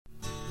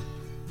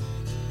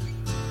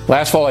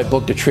Last fall, I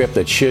booked a trip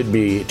that should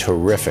be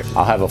terrific.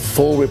 I'll have a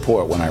full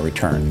report when I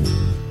return.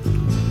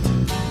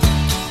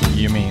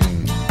 You mean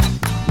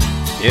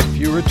if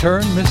you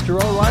return,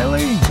 Mr.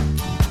 O'Reilly?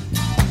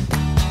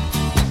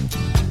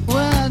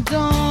 Well, I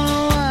don't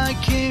know why I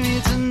came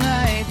here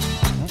tonight.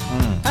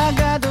 I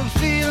got the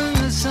feeling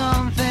that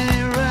something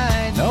ain't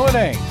right. No, it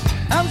ain't.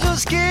 I'm so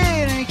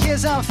scared in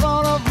case I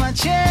fall off my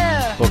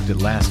chair. Booked it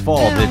last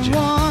fall, did you?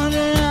 I'm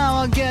wondering how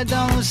I'll get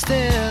down the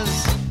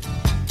stairs.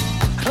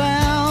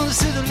 Clowns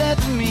to the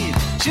left of me,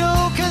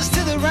 jokers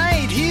to the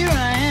right. Here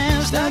I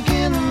am, stuck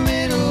in the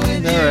middle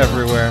with They're you.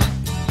 everywhere.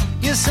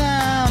 Yes,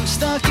 I'm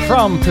stuck in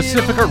From the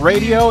Pacifica middle.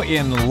 Radio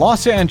in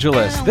Los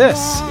Angeles,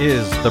 this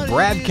is the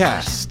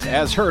BradCast,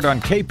 as heard on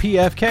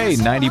KPFK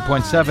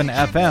 90.7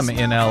 FM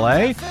in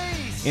LA,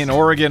 in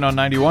Oregon on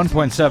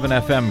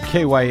 91.7 FM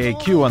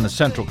KYAQ on the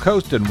Central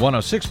Coast and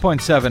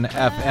 106.7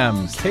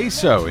 FM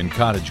KSO in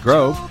Cottage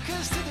Grove,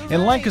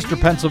 in Lancaster,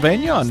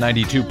 Pennsylvania on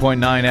 92.9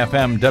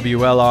 FM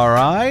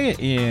WLRI,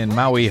 in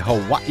Maui,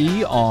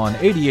 Hawaii on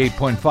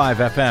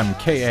 88.5 FM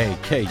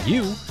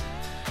KAKU,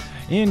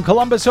 in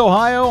Columbus,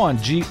 Ohio on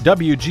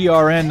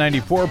WGRN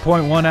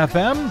 94.1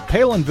 FM,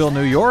 Palinville,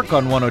 New York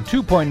on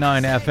 102.9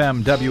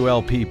 FM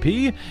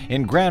WLPP,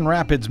 in Grand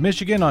Rapids,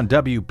 Michigan on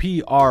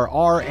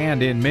WPRR,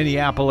 and in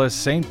Minneapolis,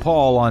 St.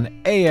 Paul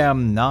on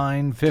AM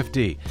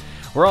 950.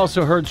 We're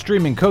also heard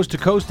streaming coast to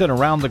coast and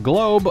around the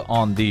globe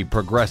on the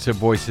Progressive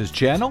Voices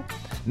channel,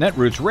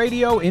 Netroots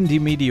Radio,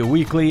 Indie Media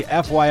Weekly,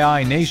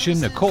 FYI Nation,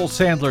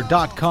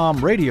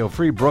 NicoleSandler.com, Radio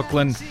Free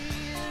Brooklyn,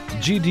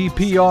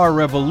 GDPR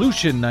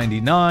Revolution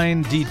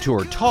 99,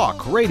 Detour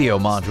Talk, Radio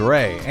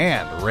Monterey,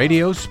 and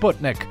Radio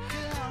Sputnik.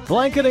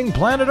 Blanketing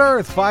planet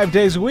Earth 5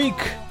 days a week.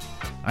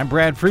 I'm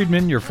Brad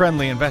Friedman, your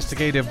friendly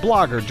investigative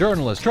blogger,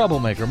 journalist,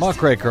 troublemaker,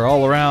 muckraker,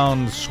 all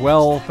around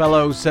swell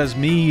fellow, says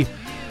me,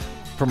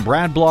 from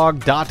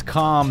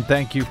bradblog.com.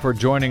 Thank you for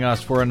joining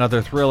us for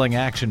another thrilling,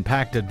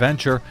 action-packed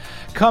adventure.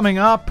 Coming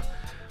up,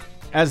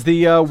 as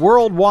the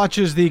world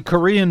watches the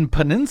Korean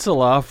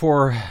Peninsula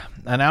for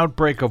an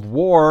outbreak of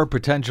war,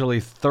 potentially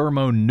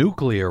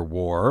thermonuclear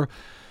war,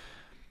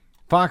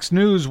 Fox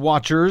News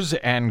watchers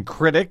and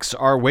critics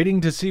are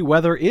waiting to see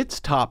whether its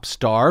top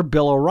star,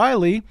 Bill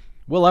O'Reilly,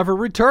 will ever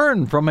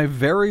return from a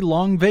very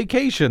long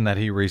vacation that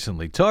he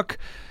recently took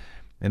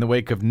in the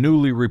wake of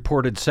newly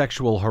reported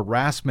sexual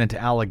harassment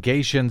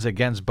allegations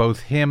against both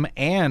him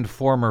and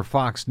former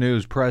Fox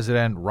News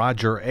president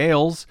Roger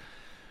Ailes.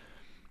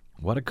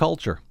 What a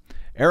culture.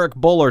 Eric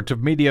Boehlert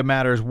of Media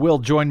Matters will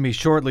join me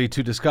shortly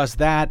to discuss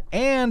that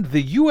and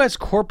the U.S.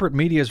 corporate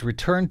media's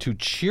return to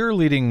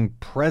cheerleading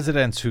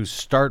presidents who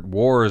start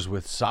wars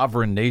with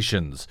sovereign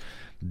nations,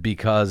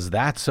 because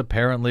that's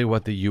apparently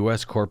what the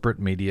U.S. corporate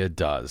media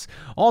does.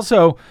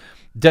 Also,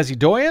 Desi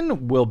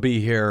Doyen will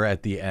be here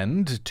at the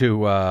end to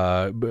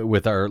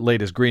with our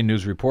latest Green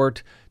News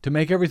report to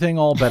make everything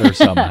all better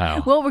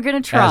somehow. Well, we're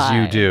going to try. As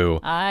you do.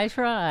 I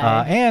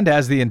try. And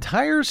as the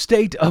entire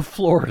state of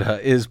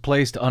Florida is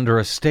placed under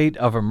a state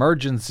of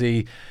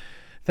emergency,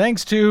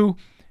 thanks to,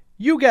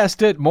 you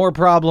guessed it, more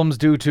problems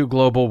due to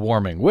global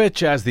warming,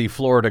 which, as the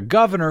Florida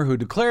governor who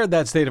declared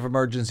that state of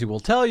emergency will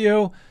tell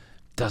you,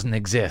 doesn't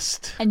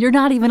exist. And you're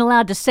not even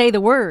allowed to say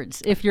the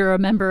words if you're a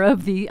member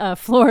of the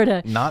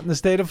Florida Not in the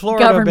state of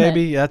Florida, government.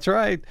 baby. That's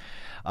right.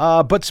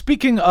 But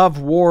speaking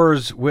of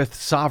wars with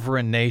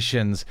sovereign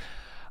nations,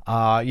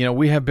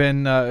 we have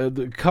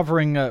been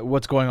covering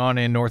what's going on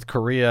in North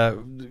Korea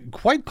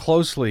quite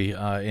closely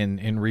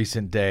in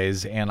recent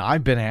days, and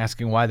I've been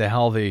asking why the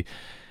hell the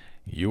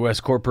U.S.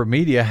 corporate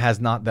media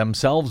has not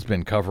themselves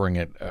been covering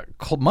it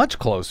much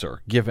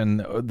closer,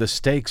 given the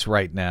stakes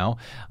right now.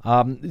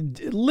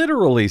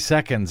 Literally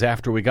seconds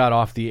after we got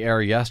off the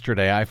air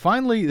yesterday,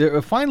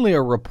 finally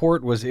a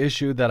report was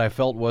issued that I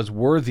felt was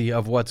worthy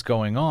of what's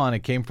going on.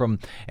 It came from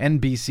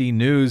NBC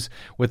News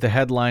with the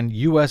headline,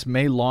 U.S.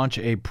 may launch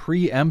a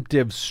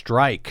preemptive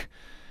strike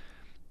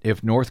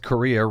if North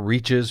Korea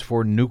reaches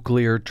for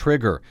nuclear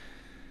trigger.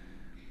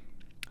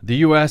 The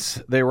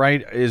U.S., they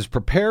write, is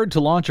prepared to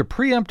launch a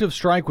preemptive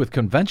strike with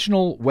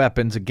conventional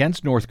weapons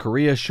against North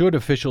Korea should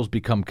officials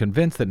become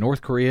convinced that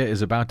North Korea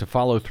is about to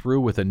follow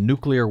through with a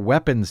nuclear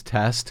weapons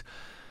test,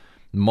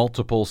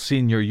 multiple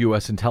senior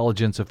U.S.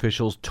 intelligence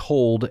officials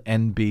told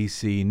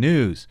NBC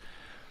News.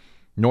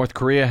 North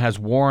Korea has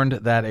warned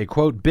that a,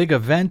 quote, big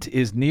event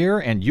is near,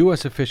 and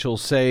U.S.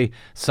 officials say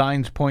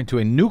signs point to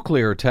a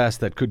nuclear test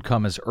that could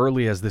come as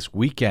early as this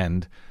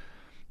weekend.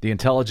 The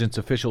intelligence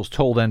officials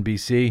told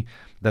NBC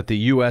that the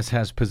U.S.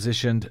 has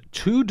positioned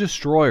 2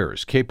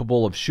 destroyers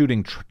capable of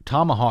shooting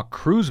Tomahawk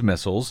cruise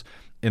missiles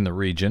in the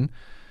region.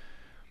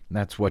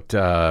 That's what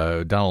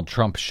Donald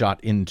Trump shot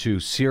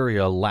into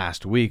Syria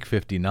last week,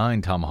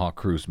 59 Tomahawk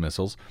cruise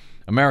missiles.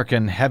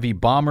 American heavy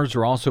bombers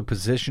are also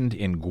positioned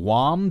in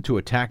Guam to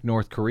attack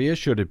North Korea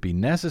should it be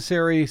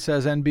necessary,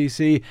 says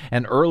NBC.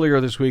 And earlier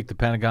this week, the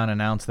Pentagon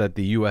announced that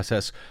the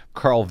USS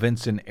Carl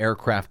Vinson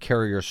Aircraft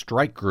Carrier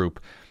Strike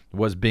Group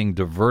was being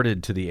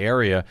diverted to the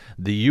area.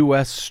 The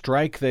U.S.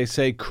 strike, they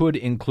say, could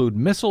include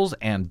missiles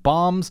and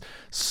bombs,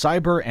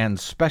 cyber and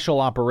special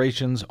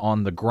operations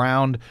on the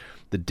ground.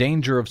 The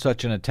danger of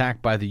such an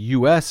attack by the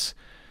U.S.,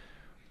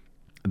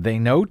 they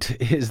note,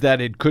 is that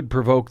it could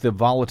provoke the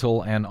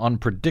volatile and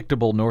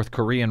unpredictable North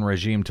Korean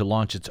regime to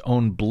launch its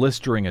own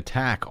blistering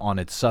attack on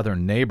its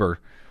southern neighbor.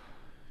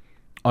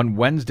 On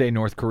Wednesday,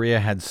 North Korea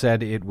had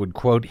said it would,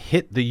 quote,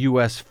 hit the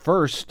U.S.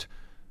 first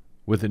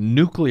with a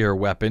nuclear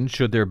weapon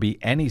should there be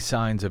any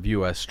signs of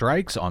U.S.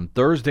 strikes. On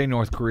Thursday,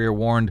 North Korea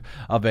warned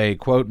of a,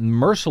 quote,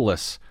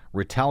 merciless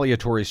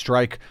retaliatory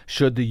strike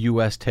should the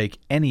U.S. take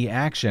any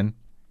action.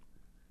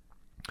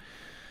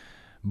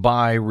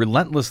 By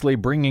relentlessly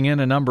bringing in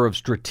a number of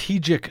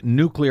strategic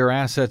nuclear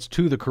assets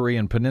to the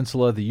Korean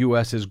peninsula, the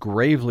U.S. is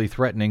gravely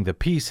threatening the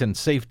peace and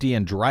safety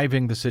and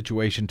driving the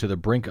situation to the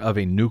brink of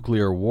a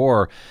nuclear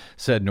war,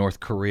 said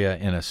North Korea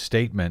in a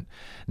statement.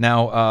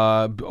 Now,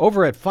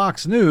 over at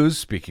Fox News,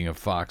 speaking of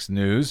Fox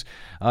News,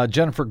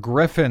 Jennifer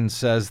Griffin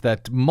says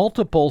that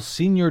multiple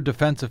senior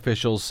defense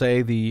officials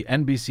say the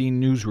NBC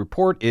News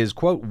report is,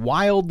 quote,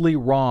 wildly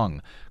wrong,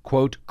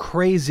 quote,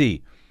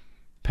 crazy.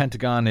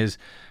 Pentagon is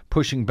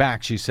pushing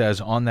back, she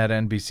says, on that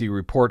NBC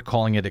report,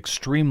 calling it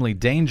extremely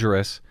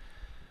dangerous.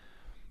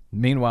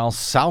 Meanwhile,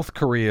 South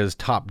Korea's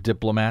top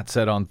diplomat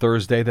said on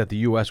Thursday that the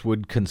U.S.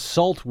 would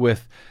consult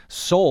with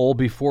Seoul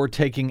before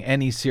taking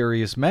any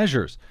serious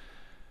measures.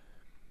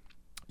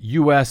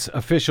 U.S.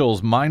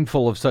 officials,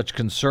 mindful of such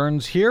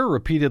concerns here,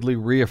 repeatedly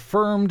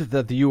reaffirmed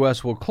that the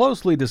U.S. will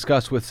closely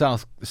discuss with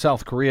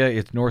South Korea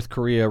its North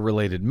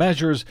Korea-related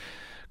measures,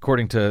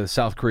 according to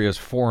South Korea's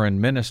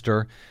foreign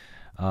minister.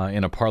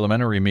 In a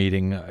parliamentary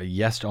meeting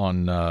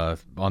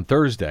on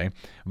Thursday,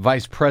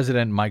 Vice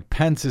President Mike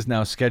Pence is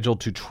now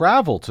scheduled to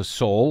travel to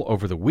Seoul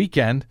over the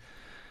weekend.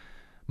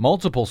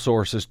 Multiple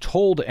sources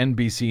told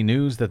NBC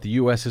News that the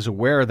U.S. is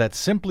aware that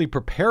simply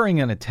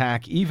preparing an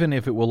attack, even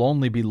if it will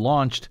only be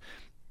launched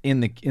in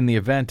the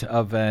event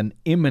of an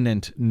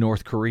imminent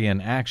North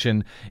Korean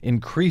action,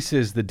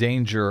 increases the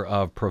danger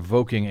of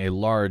provoking a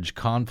large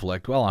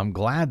conflict. Well, I'm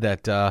glad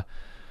that the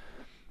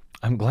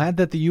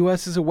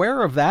U.S. is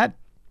aware of that.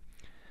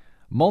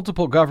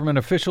 Multiple government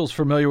officials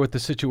familiar with the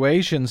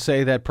situation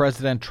say that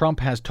President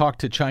Trump has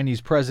talked to Chinese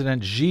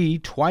President Xi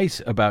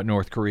twice about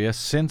North Korea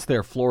since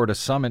their Florida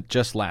summit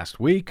just last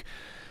week.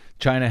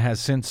 China has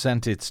since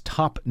sent its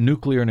top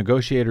nuclear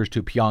negotiators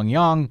to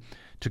Pyongyang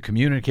to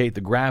communicate the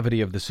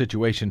gravity of the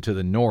situation to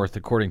the north,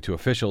 according to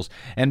officials.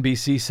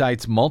 NBC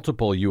cites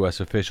multiple U.S.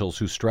 officials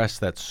who stress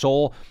that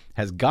Seoul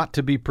has got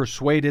to be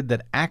persuaded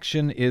that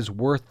action is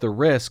worth the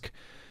risk,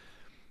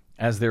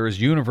 as there is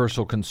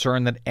universal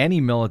concern that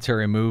any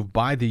military move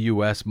by the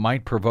U.S.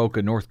 might provoke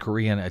a North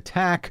Korean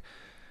attack,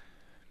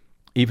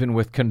 even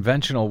with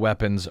conventional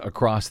weapons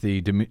across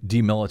the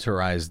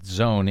demilitarized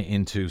zone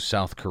into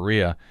South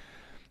Korea,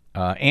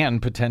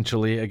 and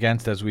potentially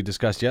against, as we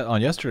discussed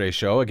on yesterday's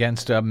show,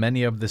 against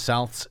many of the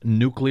South's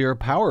nuclear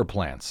power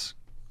plants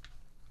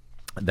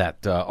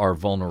that are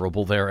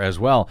vulnerable there as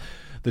well.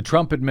 The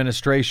Trump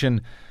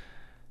administration...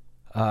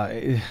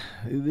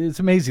 it's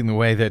amazing the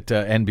way that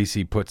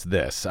NBC puts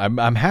this.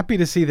 I'm happy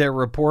to see their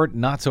report,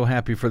 not so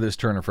happy for this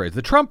turn of phrase.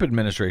 The Trump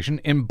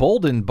administration,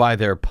 emboldened by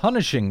their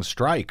punishing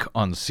strike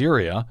on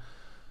Syria.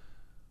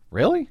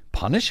 Really?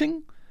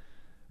 Punishing?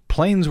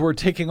 Planes were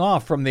taking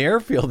off from the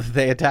airfield that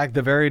they attacked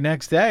the very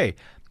next day.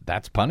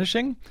 That's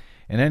punishing?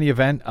 In any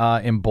event,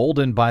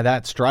 emboldened by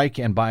that strike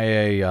and by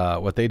a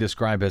what they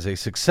describe as a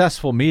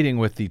successful meeting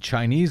with the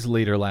Chinese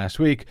leader last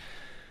week,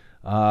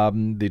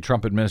 the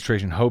Trump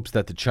administration hopes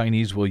that the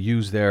Chinese will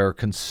use their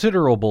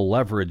considerable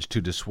leverage to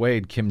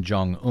dissuade Kim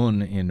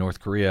Jong-un in North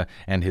Korea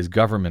and his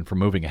government from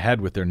moving ahead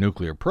with their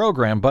nuclear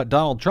program. But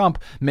Donald Trump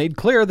made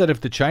clear that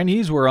if the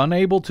Chinese were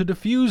unable to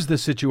defuse the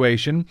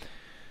situation,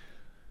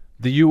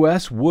 the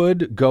U.S.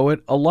 would go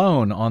it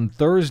alone. On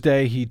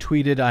Thursday, he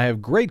tweeted, "I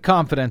have great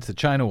confidence that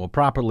China will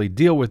properly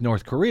deal with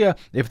North Korea.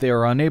 If they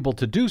are unable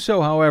to do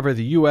so, however,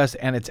 the U.S.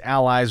 and its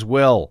allies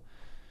will,"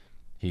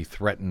 he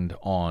threatened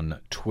on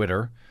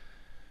Twitter.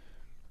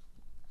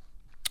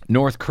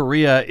 North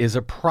Korea is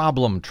a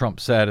problem, Trump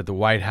said at the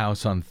White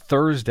House on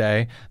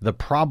Thursday. The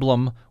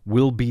problem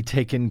will be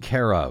taken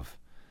care of.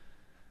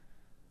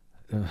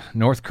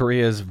 North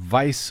Korea's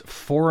Vice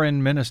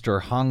Foreign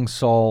Minister Hang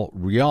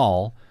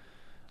Sol-ryol,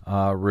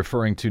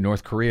 referring to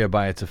North Korea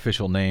by its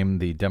official name,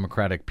 the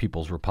Democratic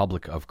People's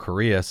Republic of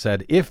Korea,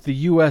 said, "If the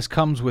U.S.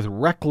 comes with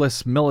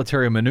reckless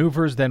military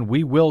maneuvers, then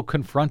we will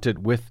confront it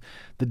with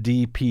the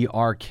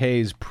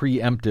DPRK's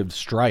preemptive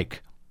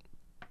strike."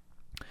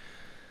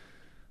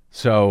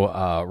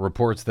 So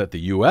reports that the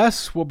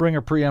U.S. will bring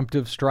a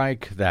preemptive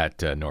strike,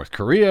 that North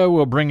Korea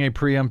will bring a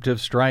preemptive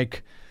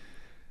strike.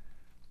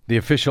 The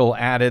official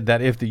added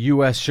that if the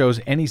U.S. shows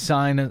any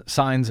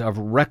signs of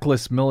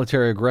reckless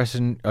military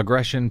aggression,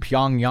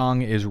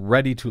 Pyongyang is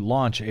ready to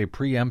launch a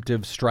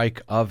preemptive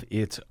strike of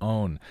its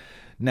own.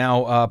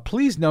 Now,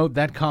 please note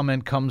that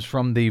comment comes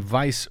from the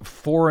Vice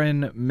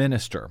Foreign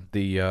Minister.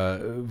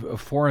 The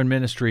Foreign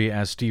Ministry,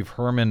 as Steve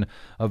Herman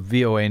of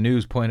VOA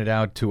News pointed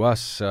out to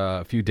us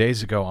a few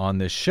days ago on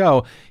this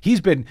show,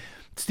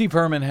 Steve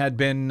Herman had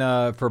been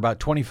for about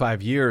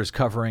 25 years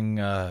covering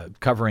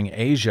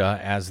Asia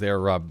as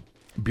their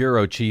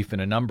bureau chief in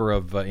a number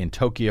of in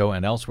Tokyo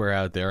and elsewhere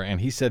out there,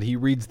 and he said he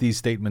reads these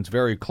statements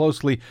very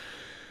closely.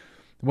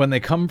 When they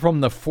come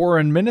from the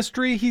Foreign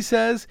Ministry, he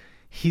says,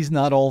 he's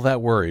not all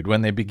that worried.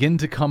 When they begin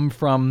to come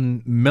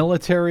from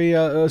military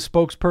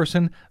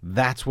spokesperson,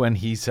 that's when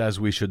he says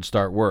we should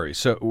start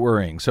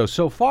worrying.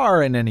 So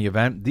far, in any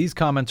event, these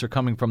comments are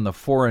coming from the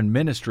Foreign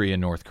Ministry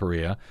in North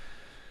Korea.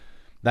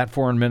 That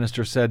foreign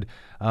minister said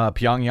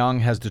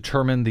Pyongyang has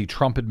determined the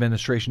Trump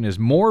administration is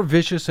more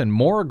vicious and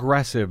more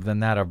aggressive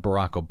than that of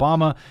Barack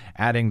Obama,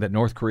 adding that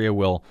North Korea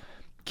will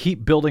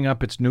keep building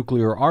up its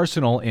nuclear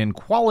arsenal in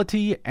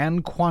quality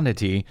and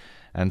quantity,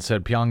 and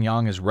said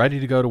Pyongyang is ready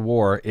to go to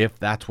war if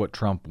that's what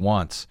Trump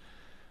wants.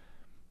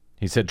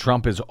 He said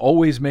Trump is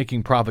always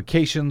making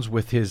provocations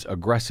with his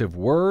aggressive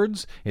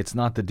words. It's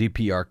not the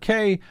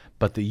DPRK,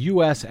 but the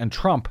U.S. and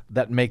Trump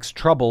that makes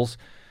troubles,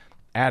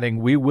 adding,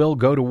 we will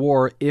go to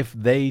war if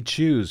they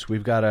choose.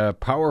 We've got a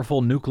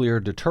powerful nuclear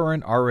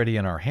deterrent already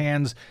in our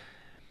hands,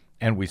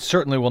 and we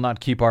certainly will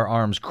not keep our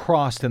arms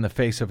crossed in the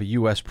face of a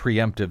U.S.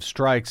 preemptive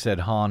strike,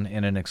 said Han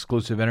in an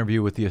exclusive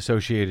interview with the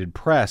Associated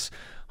Press.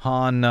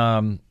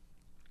 Han,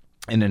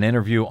 in an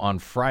interview on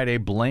Friday,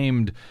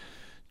 blamed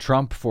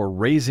Trump for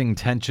raising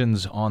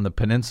tensions on the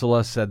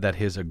peninsula, said that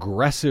his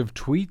aggressive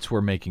tweets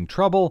were making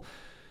trouble,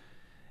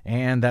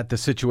 and that the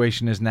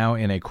situation is now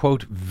in a,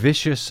 quote,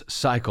 vicious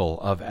cycle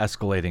of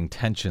escalating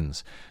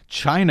tensions.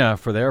 China,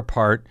 for their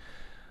part,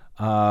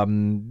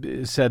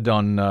 said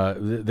on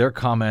their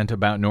comment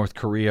about North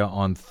Korea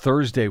on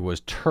Thursday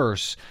was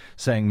terse,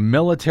 saying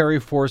military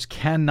force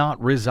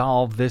cannot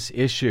resolve this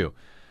issue.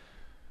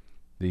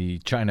 The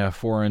China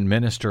foreign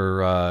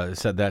minister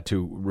said that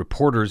to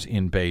reporters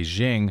in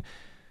Beijing.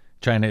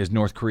 China is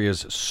North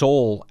Korea's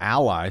sole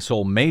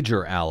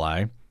major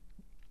ally,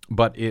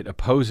 but it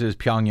opposes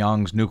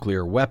Pyongyang's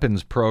nuclear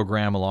weapons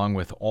program along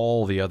with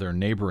all the other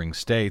neighboring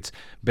states.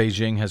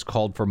 Beijing has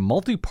called for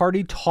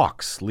multi-party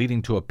talks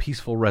leading to a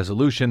peaceful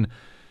resolution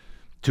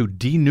to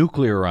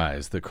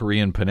denuclearize the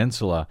Korean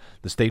peninsula.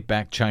 The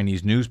state-backed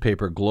Chinese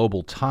newspaper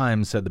Global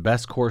Times said the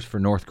best course for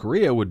North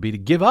Korea would be to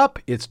give up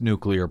its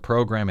nuclear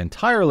program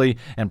entirely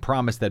and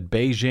promise that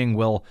Beijing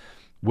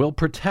will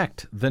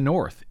protect the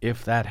North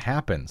if that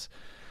happens.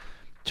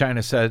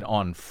 China said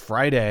on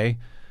Friday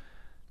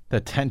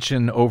the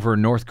tension over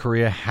North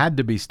Korea had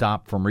to be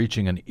stopped from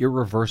reaching an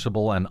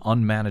irreversible and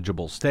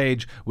unmanageable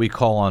stage. We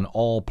call on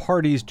all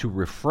parties to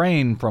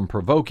refrain from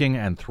provoking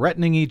and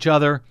threatening each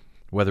other,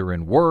 whether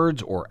in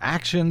words or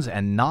actions,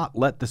 and not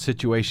let the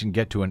situation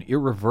get to an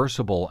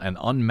irreversible and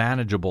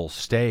unmanageable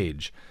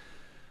stage,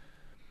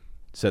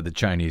 said the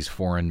Chinese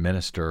foreign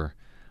minister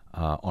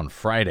on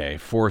Friday.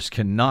 Force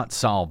cannot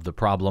solve the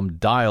problem.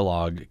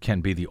 Dialogue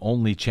can be the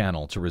only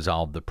channel to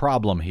resolve the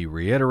problem, he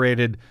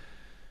reiterated.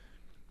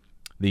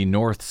 The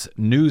North's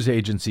news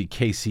agency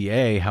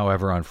KCA,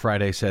 however, on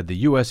Friday said the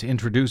U.S.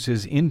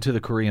 introduces into the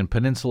Korean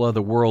peninsula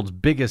the world's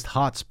biggest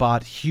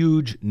hotspot,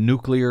 huge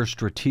nuclear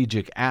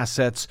strategic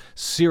assets,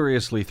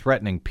 seriously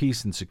threatening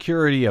peace and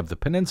security of the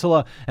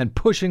peninsula and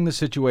pushing the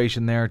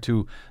situation there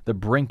to the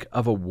brink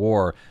of a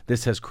war.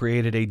 This has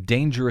created a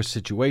dangerous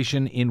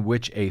situation in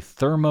which a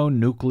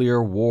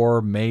thermonuclear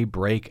war may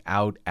break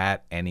out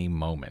at any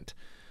moment.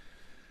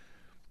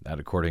 That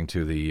according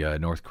to the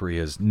North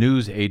Korea's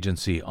news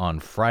agency on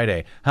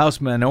Friday. House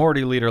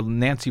Minority Leader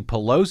Nancy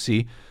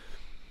Pelosi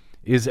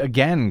is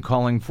again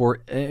calling for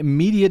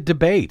immediate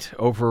debate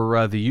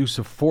over the use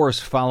of force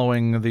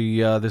following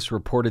this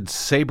reported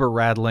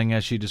saber-rattling,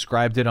 as she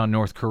described it, on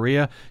North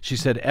Korea. She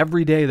said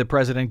every day the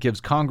president gives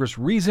Congress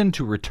reason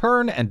to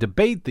return and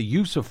debate the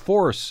use of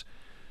force.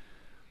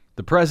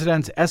 The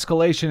president's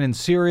escalation in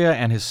Syria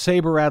and his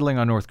saber-rattling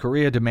on North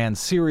Korea demand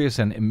serious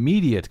and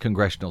immediate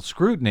congressional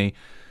scrutiny,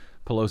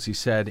 Pelosi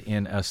said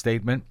in a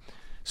statement.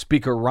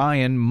 Speaker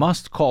Ryan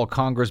must call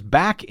Congress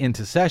back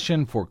into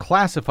session for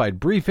classified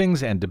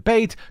briefings and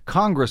debate.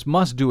 Congress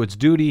must do its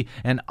duty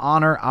and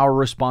honor our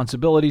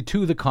responsibility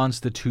to the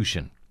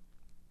Constitution.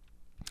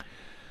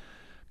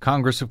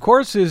 Congress, of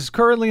course, is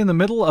currently in the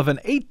middle of an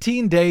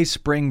 18-day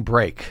spring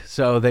break,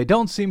 so they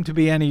don't seem to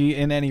be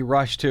in any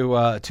rush to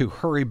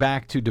hurry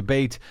back to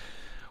debate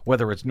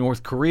whether it's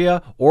North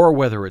Korea or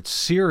whether it's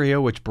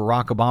Syria, which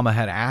Barack Obama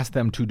had asked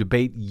them to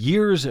debate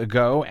years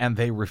ago, and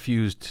they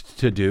refused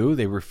to do.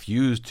 They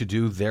refused to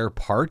do their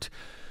part,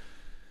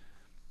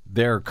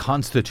 their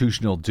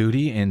constitutional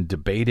duty in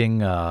debating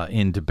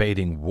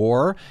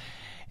war,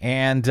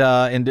 and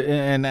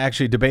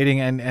actually debating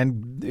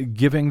and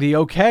giving the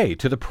okay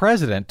to the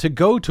president to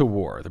go to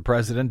war. The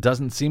president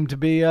doesn't seem to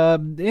be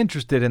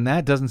interested in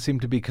that, doesn't seem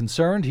to be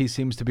concerned. He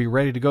seems to be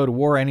ready to go to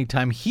war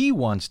anytime he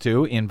wants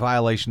to in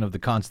violation of the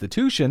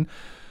Constitution.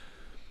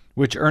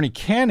 which Ernie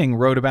Canning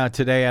wrote about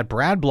today at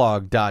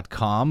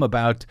bradblog.com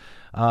about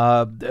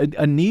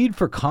a need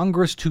for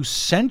Congress to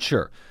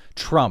censure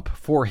Trump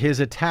for his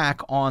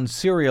attack on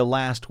Syria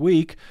last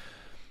week,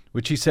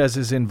 which he says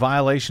is in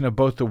violation of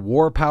both the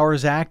War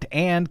Powers Act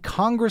and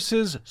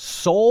Congress's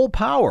sole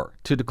power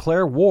to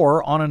declare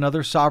war on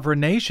another sovereign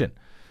nation.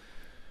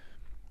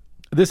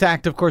 This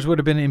act, of course, would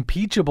have been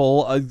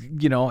impeachable,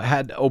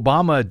 had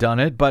Obama done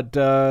it, but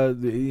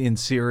in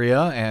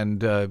Syria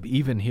and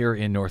even here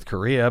in North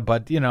Korea.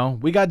 But,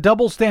 we got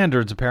double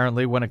standards,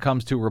 apparently, when it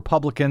comes to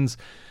Republicans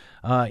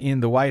in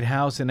the White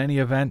House. In any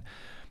event,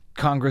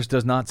 Congress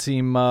does not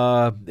seem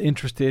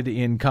interested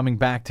in coming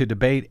back to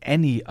debate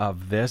any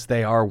of this.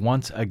 They are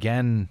once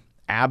again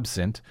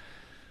absent.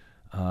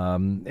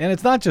 And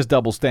it's not just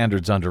double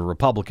standards under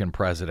Republican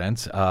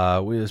presidents,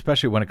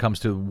 especially when it comes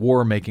to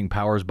war-making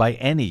powers by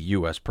any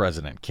U.S.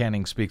 president.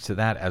 Canning speaks to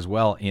that as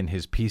well in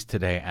his piece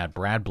today at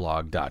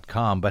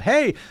bradblog.com. But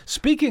hey,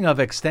 speaking of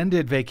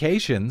extended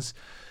vacations,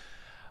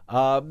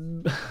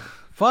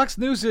 Fox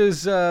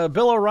News'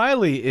 Bill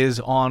O'Reilly is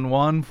on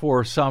one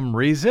for some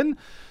reason.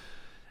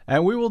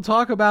 And we will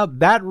talk about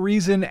that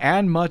reason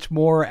and much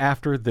more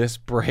after this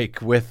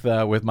break with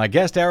my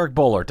guest, Eric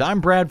Boehlert.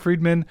 I'm Brad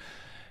Friedman.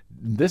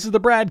 This is the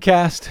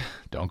BradCast.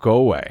 Don't go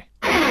away.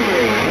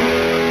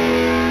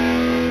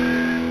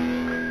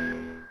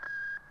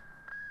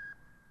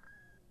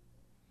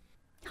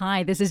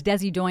 Hi, this is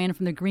Desi Doyen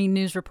from the Green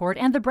News Report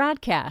and the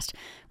BradCast.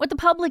 What the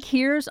public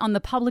hears on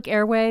the public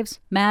airwaves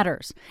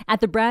matters.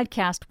 At the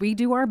BradCast, we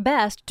do our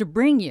best to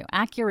bring you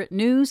accurate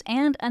news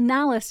and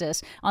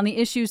analysis on the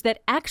issues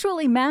that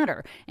actually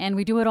matter, and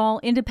we do it all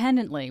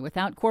independently,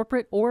 without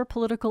corporate or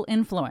political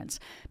influence.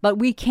 But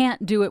we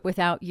can't do it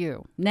without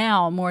you,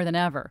 now more than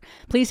ever.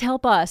 Please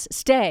help us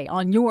stay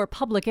on your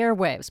public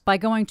airwaves by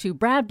going to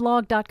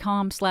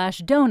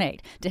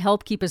bradblog.com/donate to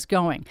help keep us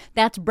going.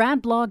 That's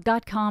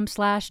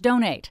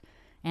bradblog.com/donate.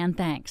 And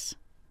thanks.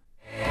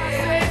 Yep.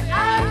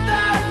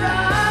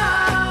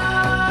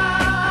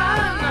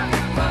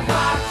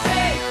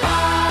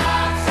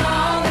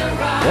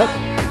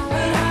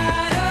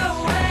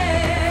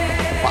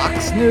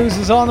 Fox News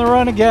is on the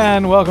run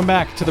again. Welcome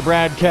back to the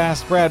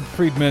BradCast. Brad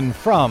Friedman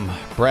from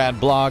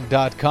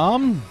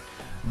bradblog.com.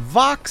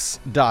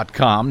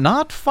 Vox.com,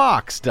 not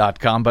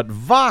Fox.com, but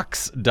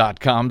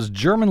Vox.com's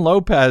German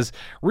Lopez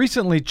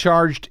recently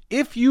charged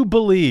if you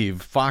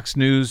believe Fox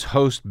News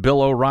host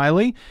Bill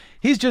O'Reilly,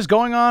 he's just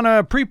going on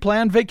a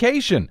pre-planned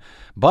vacation.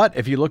 But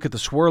if you look at the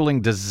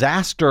swirling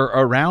disaster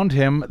around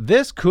him,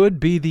 this could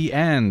be the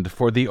end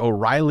for the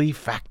O'Reilly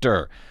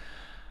factor.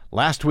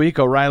 Last week,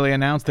 O'Reilly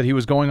announced that he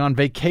was going on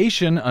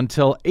vacation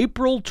until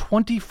April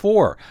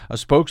 24. A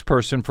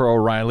spokesperson for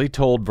O'Reilly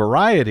told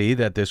Variety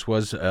that this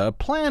was a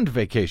planned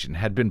vacation,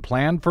 had been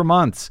planned for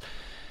months.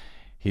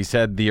 He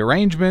said the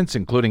arrangements,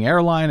 including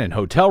airline and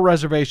hotel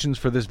reservations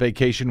for this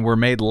vacation, were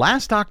made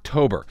last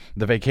October.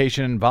 The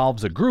vacation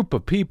involves a group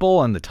of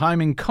people, and the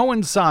timing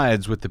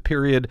coincides with the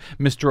period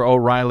Mr.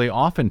 O'Reilly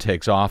often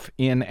takes off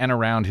in and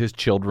around his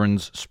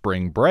children's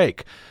spring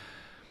break.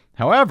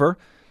 However,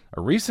 a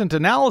recent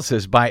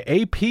analysis by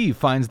AP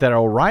finds that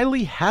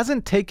O'Reilly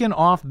hasn't taken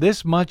off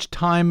this much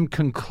time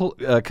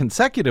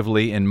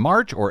consecutively in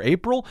March or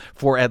April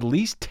for at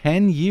least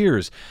 10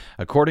 years,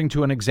 according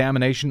to an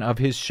examination of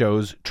his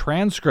show's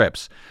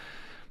transcripts.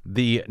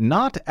 The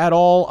not at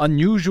all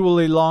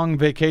unusually long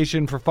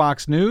vacation for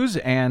Fox News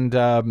and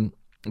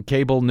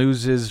cable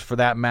news's, for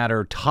that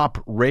matter,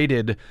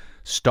 top-rated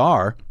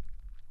star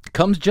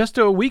comes just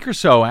a week or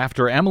so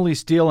after Emily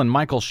Steele and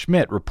Michael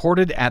Schmidt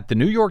reported at the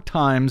New York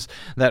Times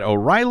that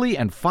O'Reilly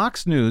and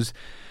Fox News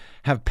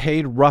have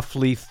paid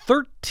roughly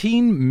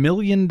 $13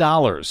 million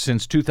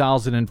since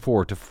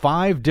 2004 to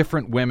 5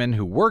 different women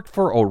who worked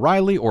for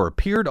O'Reilly or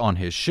appeared on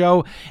his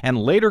show and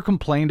later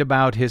complained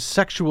about his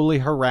sexually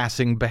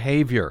harassing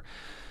behavior.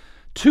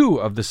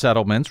 2 of the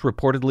settlements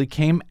reportedly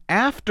came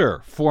after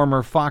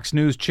former Fox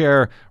News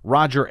chair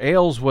Roger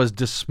Ailes was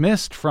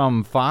dismissed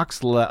from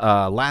Fox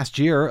last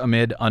year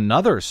amid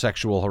another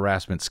sexual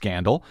harassment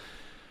scandal.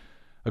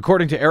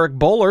 According to Eric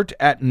Boehlert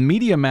at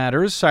Media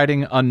Matters,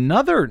 citing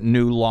another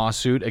new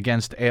lawsuit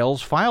against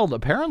Ailes filed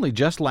apparently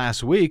just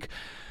last week,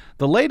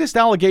 the latest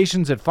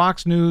allegations at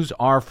Fox News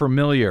are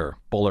familiar.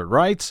 Boehlert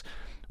writes,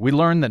 "We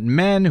learned that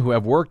men who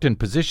have worked in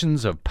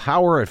positions of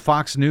power at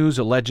Fox News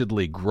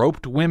allegedly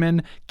groped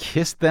women,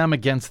 kissed them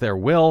against their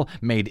will,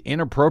 made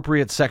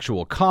inappropriate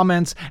sexual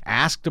comments,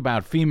 asked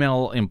about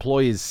female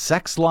employees'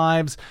 sex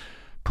lives,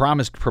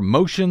 promised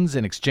promotions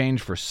in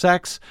exchange for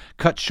sex,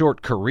 cut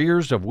short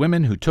careers of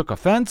women who took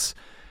offense,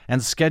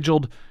 and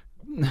scheduled,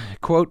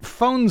 quote,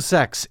 phone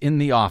sex in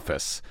the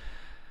office."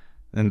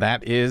 And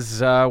that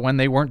is when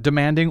they weren't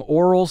demanding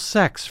oral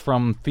sex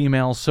from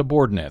female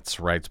subordinates,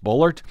 writes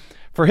Boehlert.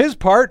 For his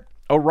part,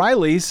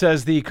 O'Reilly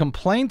says the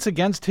complaints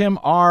against him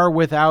are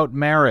without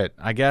merit,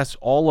 I guess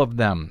all of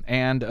them,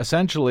 and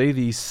essentially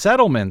the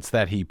settlements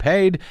that he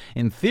paid,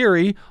 in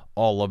theory,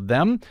 all of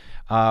them,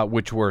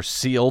 which were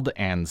sealed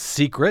and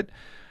secret,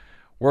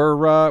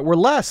 were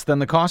less than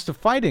the cost of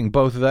fighting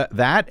both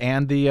that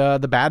and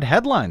the bad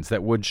headlines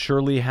that would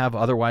surely have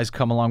otherwise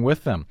come along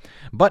with them.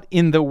 But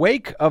in the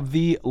wake of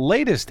the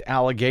latest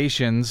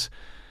allegations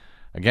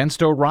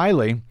against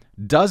O'Reilly,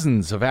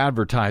 dozens of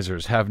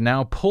advertisers have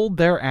now pulled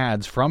their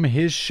ads from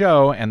his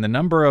show, and the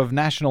number of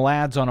national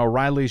ads on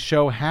O'Reilly's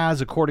show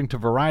has, according to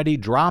Variety,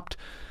 dropped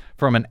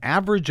from an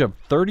average of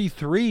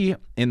 33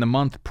 in the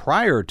month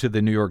prior to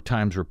the New York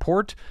Times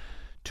report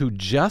to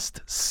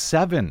just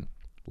 7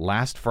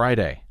 last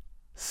Friday.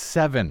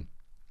 7.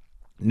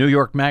 New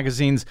York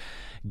Magazine's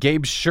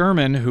Gabe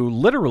Sherman, who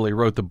literally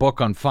wrote the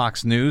book on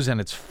Fox News, and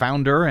its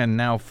founder and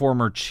now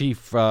former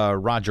chief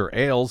Roger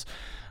Ailes,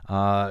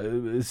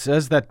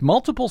 says that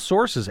multiple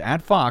sources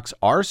at Fox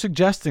are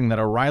suggesting that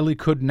O'Reilly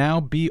could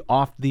now be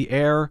off the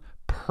air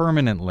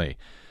permanently.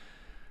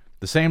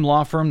 The same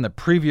law firm that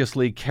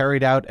previously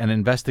carried out an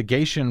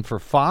investigation for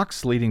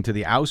Fox, leading to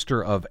the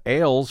ouster of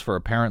Ailes for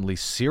apparently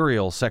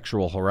serial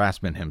sexual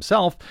harassment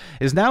himself,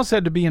 is now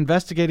said to be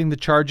investigating the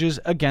charges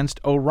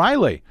against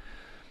O'Reilly.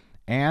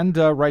 And,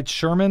 writes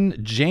Sherman,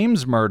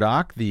 James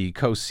Murdoch, the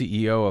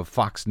co-CEO of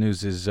Fox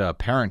News'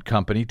 parent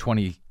company,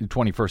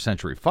 21st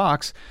Century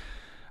Fox,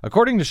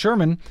 according to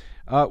Sherman,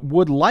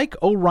 would like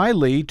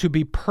O'Reilly to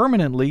be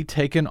permanently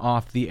taken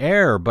off the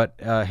air. But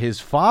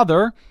his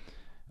father,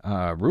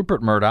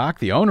 Rupert Murdoch,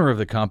 the owner of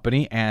the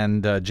company,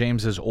 and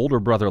James's older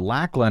brother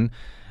Lachlan,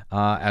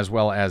 as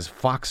well as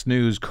Fox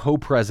News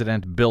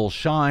co-president Bill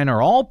Shine,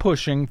 are all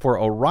pushing for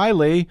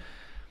O'Reilly,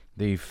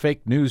 the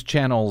fake news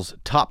channel's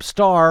top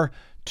star,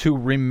 to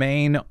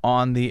remain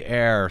on the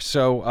air.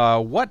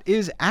 So what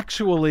is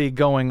actually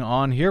going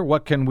on here?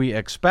 What can we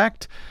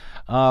expect?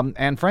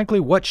 And frankly,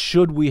 what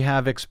should we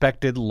have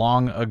expected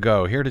long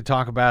ago? Here to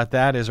talk about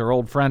that is our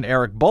old friend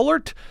Eric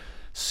Boehlert,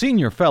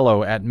 Senior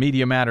Fellow at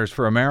Media Matters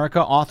for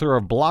America, author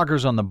of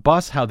Bloggers on the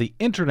Bus, How the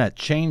Internet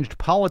Changed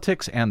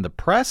Politics and the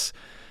Press,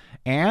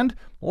 and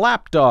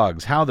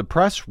Lapdogs, How the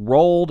Press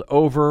Rolled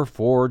Over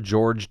for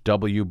George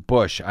W.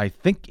 Bush. I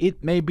think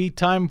it may be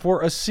time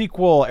for a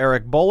sequel.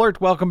 Eric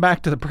Boehlert, welcome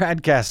back to the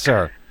BradCast,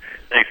 sir.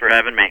 Thanks for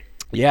having me.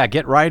 Yeah,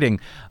 get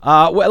writing.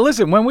 Well,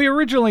 listen, when we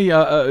originally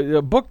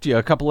booked you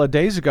a couple of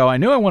days ago, I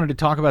knew I wanted to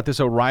talk about this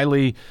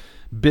O'Reilly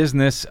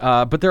business,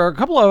 but there are a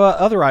couple of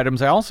other items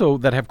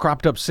that have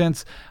cropped up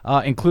since,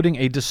 including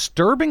a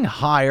disturbing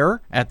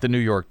hire at the New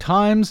York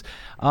Times,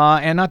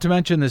 and not to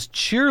mention this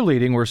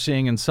cheerleading we're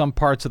seeing in some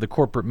parts of the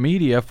corporate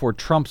media for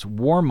Trump's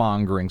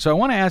warmongering. So I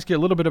want to ask you a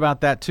little bit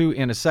about that, too,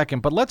 in a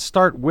second. But let's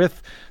start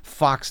with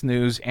Fox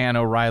News and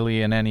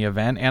O'Reilly in any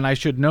event. And I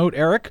should note,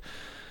 Eric,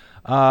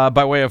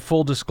 by way of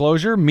full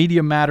disclosure,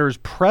 Media Matters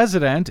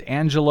president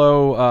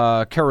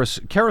Angelo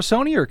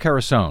Carasone or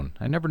Carasone?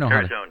 I never know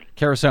how to...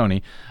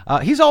 Carasone.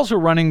 He's also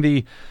running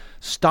the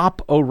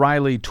Stop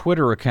O'Reilly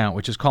Twitter account,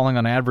 which is calling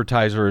on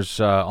advertisers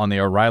on the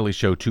O'Reilly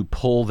show to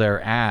pull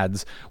their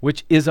ads,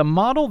 which is a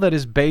model that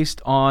is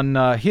based on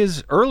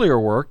his earlier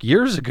work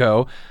years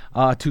ago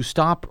to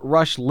stop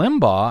Rush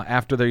Limbaugh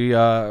after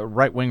the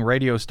right-wing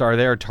radio star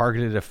there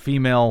targeted a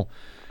female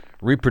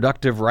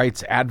reproductive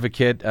rights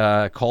advocate,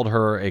 called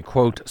her a,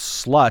 quote,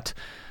 slut.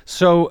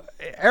 So,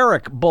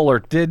 Eric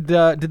Boehlert, did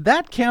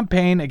that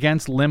campaign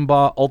against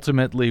Limbaugh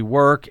ultimately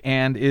work?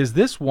 And is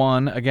this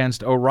one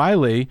against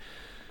O'Reilly,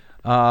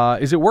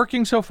 is it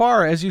working so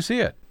far as you see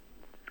it?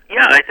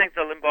 Yeah, I think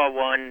the Limbaugh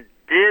one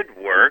did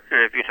work.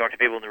 If you talk to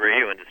people in the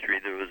radio industry,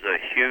 there was a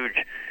huge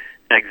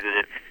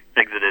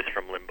exodus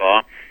from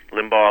Limbaugh.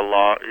 Limbaugh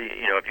law,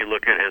 if you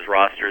look at his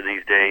roster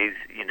these days,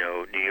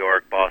 New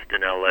York,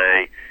 Boston,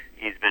 L.A.,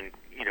 he's been,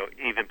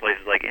 even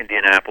places like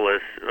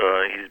Indianapolis,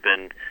 he's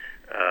been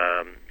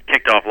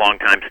kicked off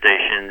longtime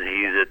stations.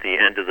 He's at the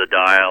end of the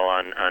dial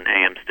on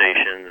AM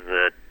stations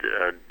that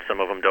some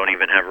of them don't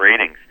even have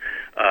ratings.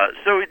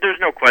 So there's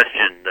no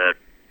question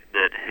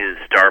that his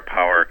star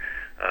power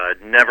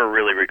never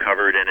really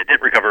recovered, and it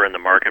did recover in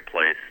the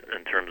marketplace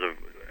in terms of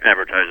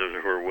advertisers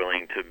who are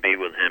willing to be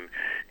with him.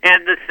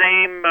 And the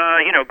same,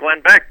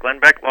 Glenn Beck. Glenn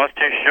Beck lost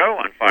his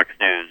show on Fox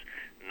News,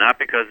 not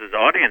because his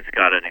audience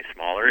got any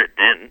smaller. It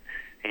didn't.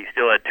 He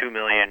still had 2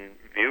 million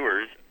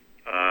viewers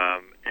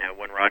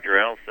when Roger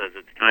Ailes says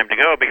it's time to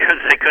go, because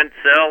they couldn't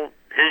sell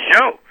his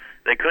show.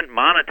 They couldn't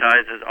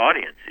monetize his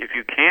audience. If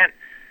you can't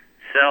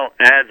sell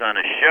ads on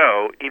a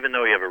show, even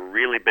though you have a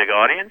really big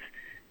audience,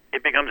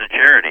 it becomes a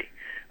charity.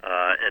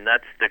 And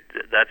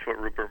that's what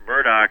Rupert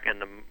Murdoch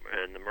and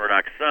the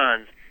Murdoch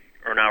sons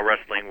are now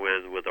wrestling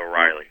with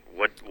O'Reilly.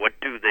 What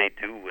do they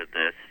do with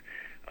this?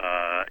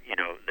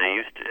 They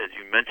used to, as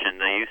you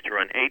mentioned, they used to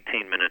run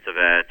 18 minutes of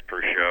ads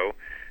per show.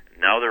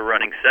 Now they're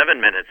running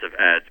 7 minutes of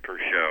ads per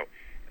show.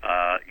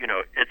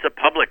 It's a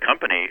public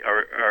company.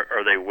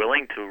 Are they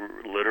willing to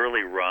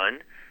literally run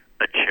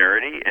a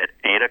charity at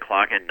 8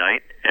 o'clock at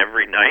night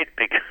every night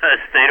because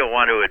they don't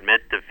want to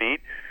admit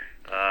defeat?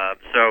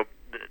 So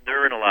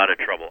they're in a lot of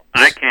trouble.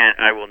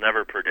 I will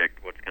never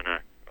predict what's going to,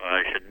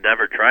 I should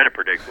never try to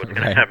predict what's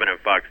going to happen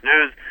at Fox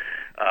News.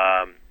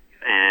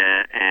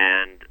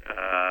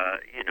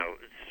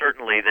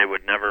 Certainly they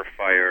would never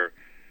fire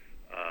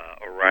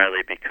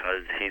O'Reilly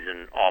because he's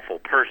an awful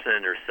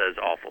person or says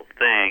awful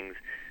things.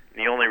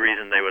 The only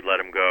reason they would let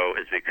him go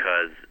is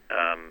because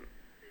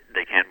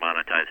they can't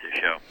monetize his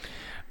show.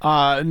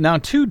 Now,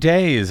 2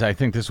 days, I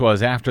think this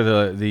was, after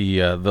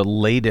the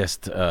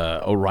latest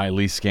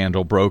O'Reilly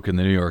scandal broke in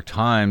the New York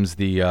Times,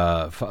 the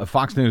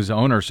Fox News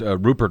owner,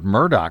 Rupert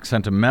Murdoch,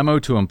 sent a memo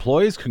to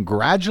employees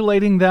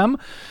congratulating them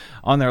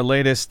on their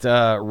latest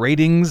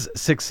ratings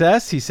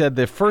success. He said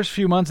the first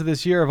few months of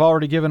this year have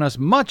already given us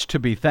much to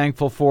be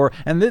thankful for.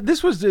 And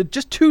this was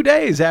just 2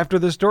 days after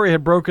the story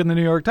had broken in the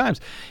New York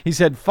Times. He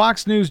said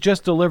Fox News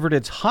just delivered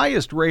its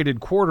highest rated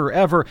quarter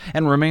ever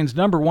and remains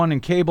number one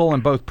in cable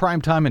in both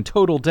primetime and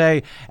total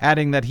day,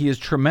 adding that he is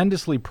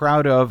tremendously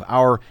proud of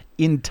our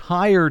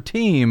entire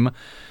team.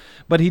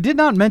 But he did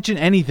not mention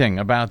anything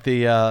about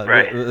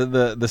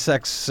the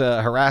sex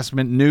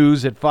harassment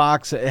news at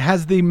Fox.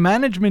 Has the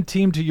management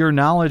team, to your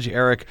knowledge,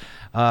 Eric,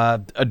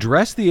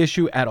 addressed the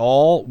issue at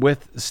all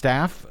with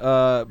staff,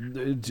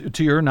 to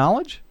your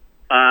knowledge?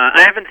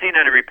 I haven't seen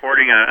any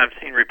reporting. I've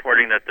seen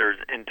reporting that there's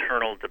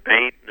internal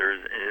debate.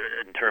 There's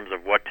in terms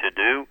of what to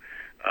do.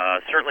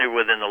 Certainly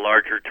within the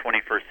larger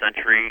 21st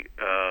century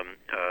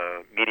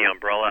media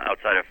umbrella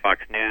outside of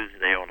Fox News,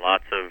 they own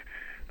lots of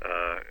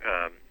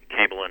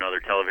cable and other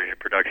television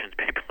productions.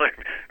 People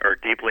are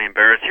deeply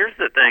embarrassed. Here's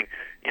the thing,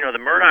 the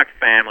Murdoch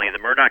family,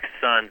 the Murdoch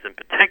sons in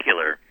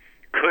particular,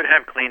 could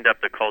have cleaned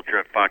up the culture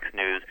at Fox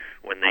News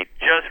when they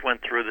just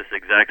went through this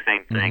exact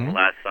same thing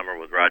last summer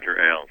with Roger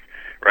Ailes,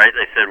 right?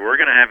 They said, we're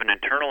going to have an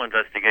internal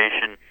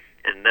investigation,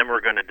 and then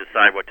we're going to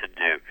decide what to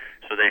do.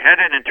 So they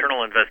had an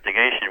internal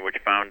investigation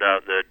which found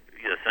out that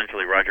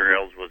essentially Roger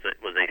Ailes was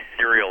a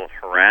serial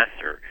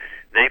harasser.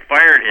 They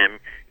fired him,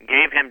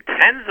 gave him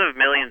tens of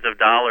millions of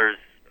dollars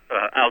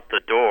out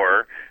the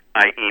door,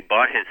 i.e.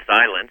 bought his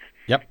silence,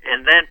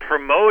 and then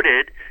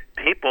promoted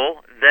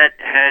people that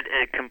had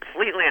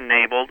completely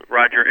enabled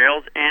Roger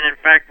Ailes and, in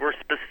fact, were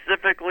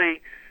specifically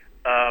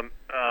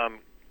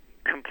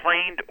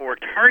complained or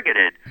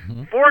targeted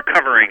for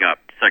covering up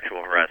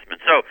sexual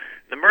harassment. So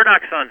the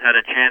Murdoch sons had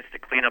a chance to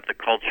clean up the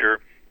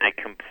culture. They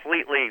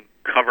completely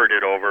covered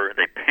it over.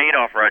 They paid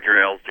off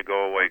Roger Ailes to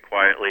go away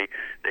quietly.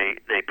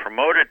 They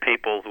promoted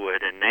people who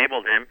had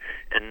enabled him,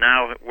 and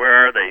now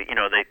where are they?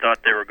 They thought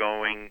they were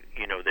going,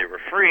 they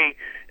were free,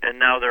 and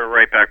now they're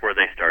right back where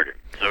they started.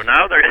 So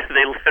now they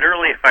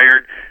literally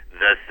hired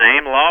the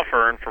same law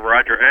firm for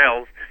Roger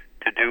Ailes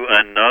to do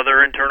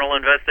another internal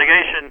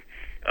investigation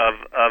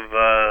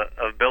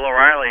of Bill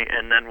O'Reilly,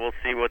 and then we'll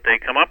see what they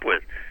come up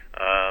with.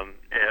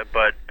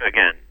 But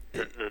again,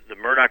 the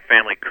Murdoch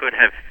family could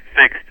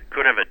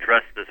have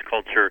addressed this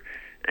culture,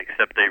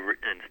 except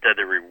instead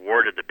they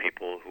rewarded the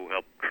people who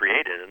helped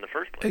create it in the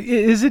first place.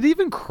 Is it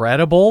even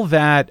credible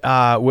that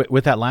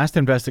with that last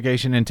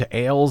investigation into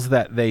Ailes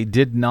that they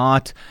did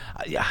not?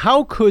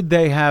 How could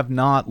they have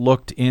not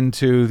looked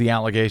into the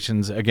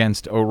allegations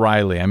against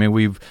O'Reilly? I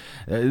mean,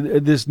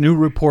 this new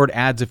report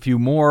adds a few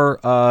more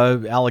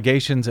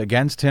allegations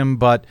against him,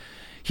 but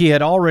he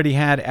had already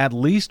had at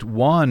least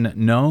one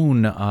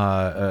known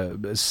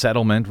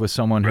settlement with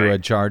someone who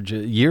had charged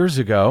years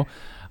ago,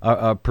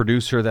 a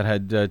producer that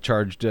had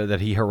charged that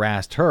he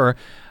harassed her.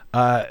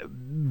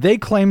 They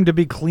claimed to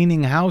be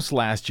cleaning house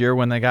last year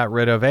when they got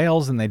rid of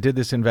Ailes, and they did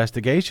this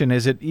investigation.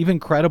 Is it even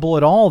credible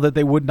at all that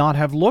they would not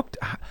have looked?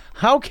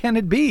 How can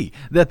it be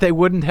that they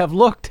wouldn't have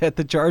looked at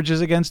the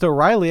charges against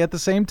O'Reilly at the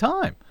same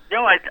time?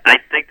 I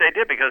think they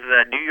did, because of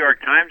that New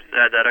York Times,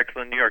 that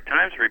excellent New York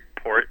Times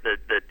report that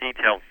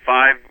detailed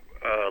 5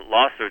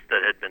 lawsuits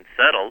that had been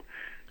settled,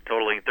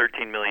 totaling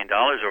 $13 million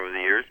over the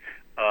years.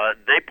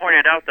 They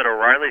pointed out that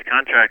O'Reilly's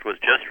contract was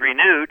just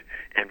renewed,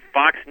 and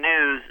Fox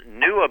News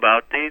knew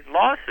about these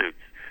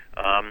lawsuits.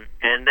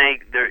 And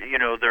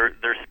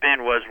their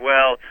spin was,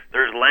 well,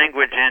 there's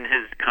language in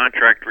his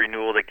contract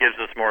renewal that gives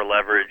us more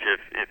leverage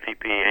if he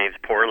behaves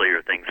poorly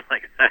or things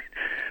like that.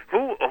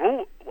 Who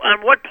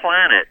on what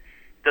planet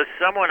does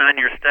someone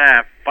on your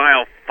staff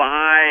file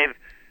 5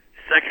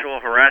 sexual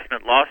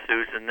harassment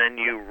lawsuits and then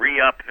you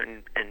re-up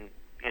and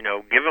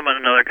give them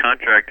another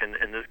contract,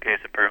 in this case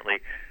apparently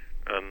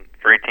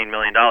for $18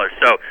 million.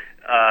 So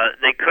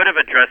they could have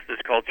addressed this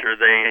culture.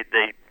 They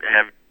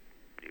have,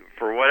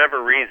 for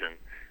whatever reason,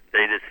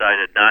 they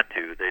decided not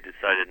to. They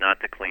decided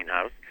not to clean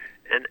house,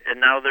 and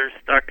now they're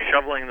stuck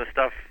shoveling the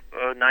stuff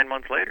 9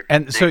 months later.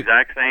 And the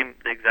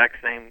exact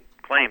same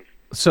claims.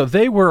 So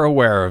they were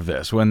aware of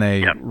this when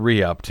they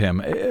re-upped him.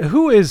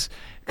 Who is,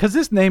 because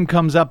this name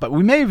comes up, but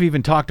we may have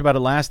even talked about it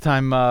last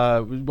time,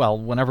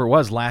 whenever it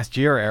was, last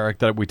year, Eric,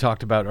 that we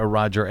talked about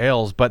Roger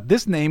Ailes, but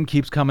this name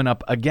keeps coming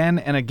up again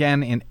and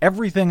again in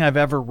everything I've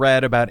ever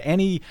read about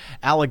any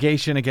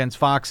allegation against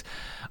Fox.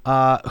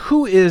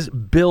 Who is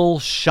Bill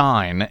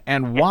Shine,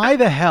 and why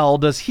the hell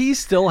does he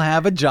still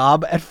have a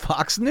job at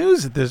Fox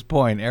News at this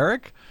point,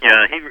 Eric?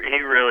 Yeah, he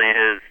really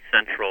is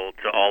central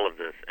to all of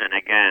this. And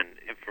again,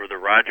 for the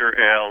Roger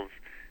Ailes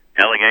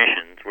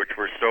allegations, which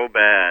were so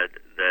bad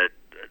that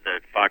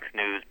Fox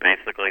News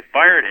basically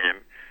fired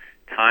him,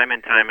 time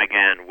and time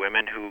again,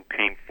 women who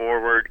came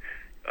forward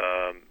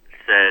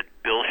said,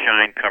 Bill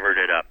Shine covered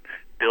it up.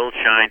 Bill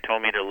Shine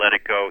told me to let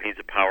it go. He's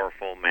a powerful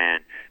powerful man.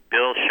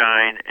 Bill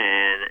Shine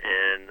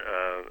and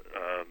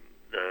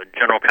the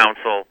general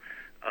counsel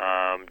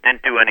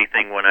didn't do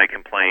anything when I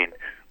complained,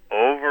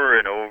 over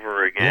and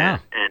over again. Yeah.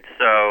 And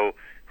so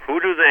who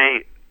do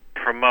they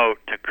promote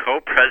to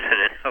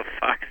co-president of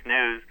Fox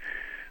News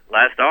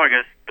last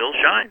August? Bill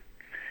Shine.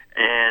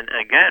 And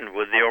again,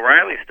 with the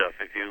O'Reilly stuff,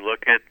 if you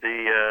look at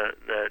the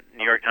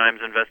New York Times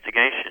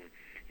investigation,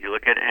 you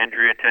look at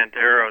Andrea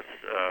Tantaros'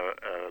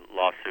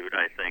 lawsuit,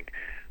 I think,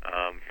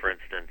 for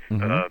instance,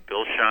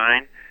 Bill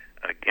Shine,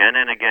 again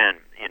and again,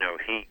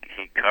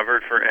 he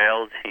covered for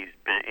Ailes.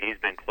 He's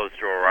been close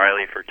to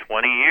O'Reilly for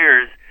 20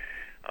 years,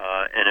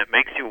 and it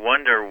makes you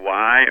wonder,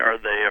 why are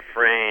they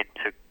afraid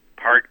to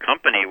part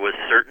company with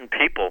certain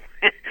people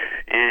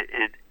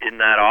in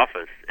that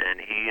office?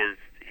 And he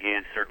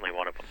is certainly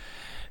one of them.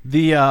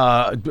 The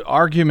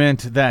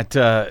argument that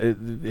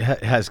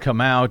has come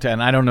out,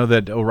 and I don't know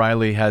that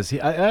O'Reilly has, he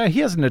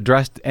hasn't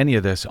addressed any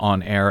of this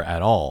on air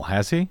at all,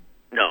 has he?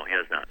 No, he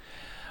has not.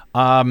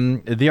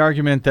 The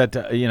argument that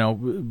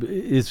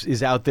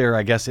is out there,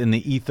 I guess, in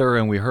the ether,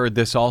 and we heard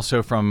this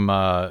also from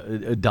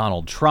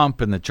Donald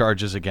Trump and the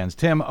charges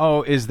against him.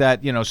 Is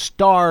that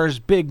stars,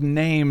 big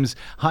names,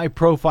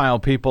 high-profile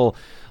people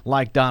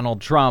like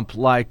Donald Trump,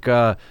 like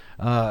Bill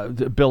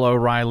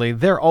O'Reilly,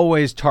 they're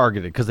always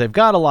targeted because they've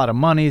got a lot of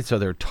money, so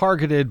they're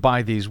targeted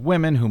by these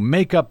women who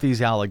make up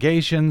these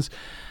allegations.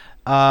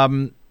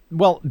 Well,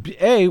 what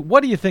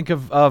do you think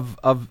of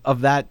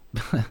that?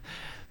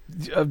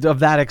 Of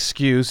that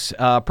excuse,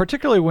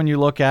 particularly when you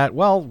look at,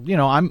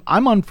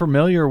 I'm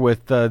unfamiliar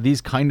with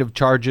these kind of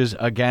charges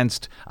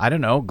against, I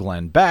don't know,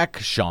 Glenn Beck,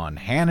 Sean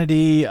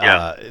Hannity,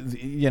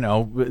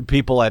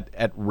 people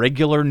at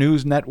regular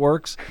news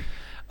networks.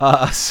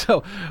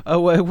 So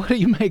what do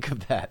you make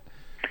of that?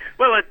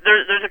 Well,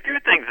 there's a few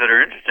things that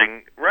are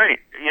interesting, right?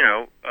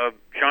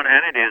 Sean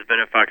Hannity has been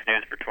at Fox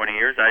News for 20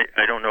 years.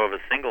 I don't know of a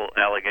single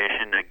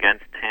allegation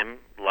against him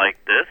like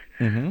this.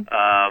 Mm-hmm.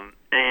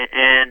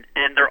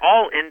 And they're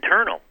all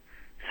internal.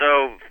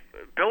 So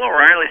Bill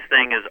O'Reilly's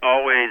thing is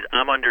always,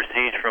 I'm under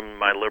siege from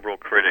my liberal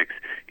critics.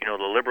 The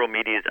liberal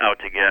media is out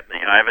to get me.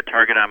 I have a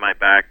target on my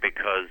back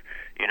because,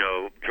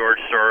 George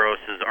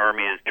Soros'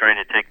 army is trying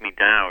to take me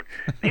down.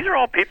 These are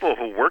all people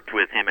who worked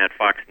with him at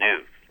Fox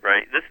News,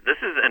 right? This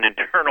is an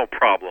internal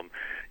problem.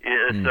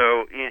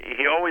 So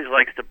he always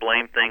likes to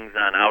blame things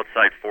on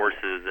outside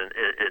forces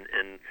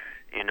and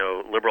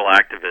liberal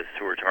activists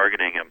who are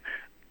targeting him.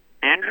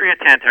 Andrea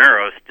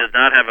Tantaros does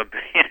not have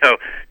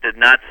did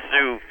not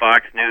sue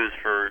Fox News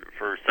for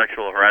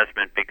sexual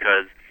harassment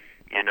because,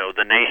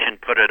 the Nation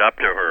put it up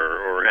to her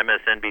or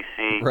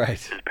MSNBC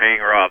is paying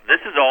her off. This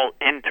is all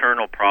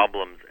internal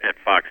problems at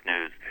Fox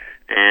News.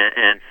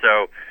 And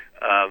so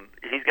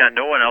he's got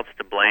no one else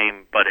to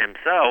blame but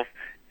himself.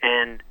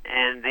 And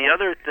the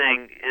other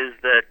thing is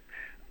that,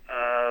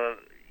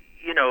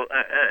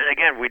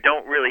 again, we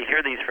don't really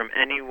hear these from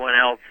anyone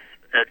else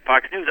at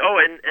Fox News.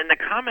 And the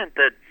comment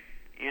that,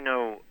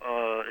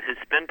 his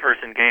spin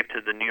person gave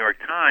to the New York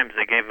Times,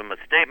 they gave him a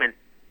statement,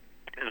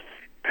 it was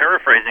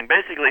paraphrasing,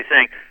 basically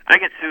saying, I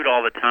get sued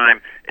all the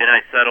time and I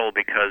settle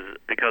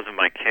because of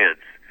my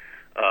kids.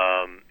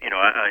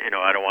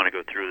 I don't want to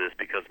go through this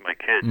because of my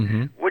kids,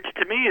 which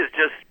to me is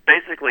just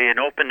basically an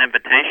open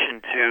invitation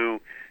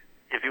to,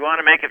 if you want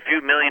to make a few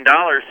 $1 million,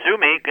 sue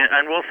me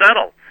and we'll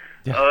settle.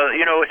 Yeah.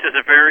 It's just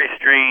a very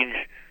strange,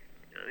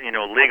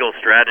 legal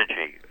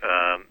strategy.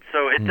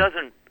 So it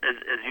doesn't,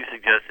 as you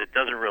suggest, it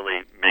doesn't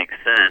really make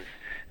sense,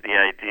 the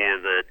idea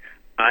that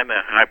I'm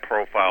a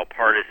high-profile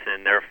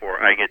partisan,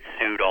 therefore I get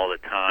sued all the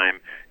time,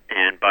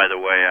 and by the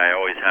way, I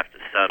always have to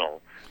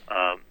settle.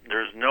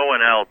 There's no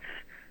one else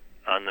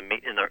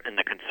in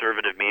the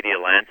conservative media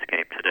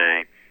landscape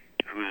today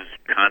who's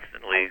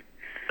constantly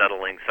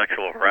settling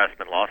sexual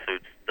harassment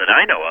lawsuits that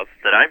I know of,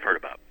 that I've heard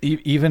about.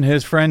 Even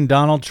his friend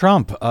Donald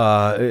Trump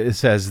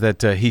says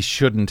that he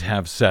shouldn't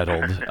have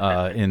settled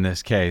in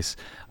this case.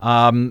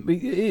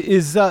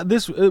 Is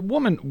this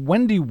woman,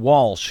 Wendy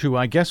Walsh, who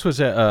I guess was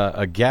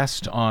a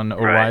guest on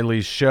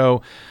O'Reilly's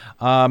show,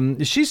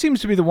 she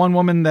seems to be the one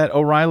woman that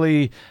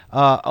O'Reilly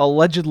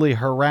allegedly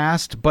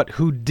harassed, but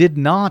who did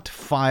not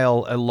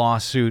file a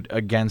lawsuit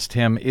against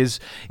him. Is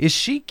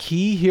she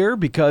key here?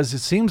 Because it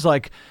seems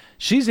like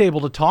she's able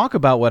to talk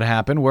about what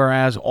happened,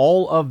 whereas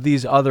all of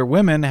these other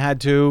women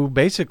had to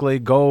basically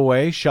go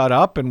away, shut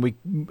up, and we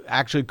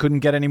actually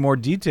couldn't get any more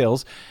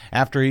details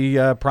after he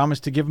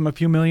promised to give them a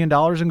few $1 million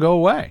and go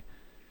away.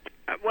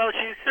 Well,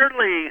 she's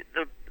certainly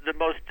the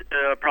most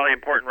probably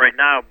important right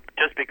now,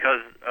 just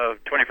because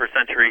of 21st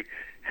Century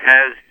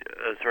has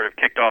sort of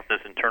kicked off this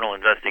internal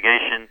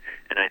investigation,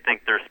 and I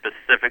think they're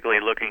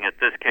specifically looking at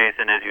this case,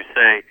 and as you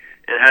say,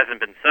 it hasn't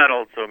been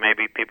settled, so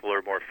maybe people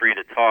are more free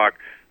to talk.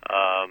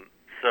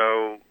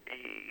 So,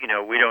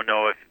 we don't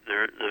know if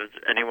there's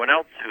anyone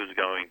else who's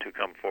going to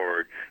come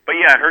forward. But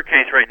yeah, her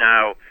case right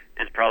now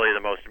is probably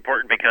the most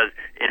important because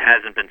it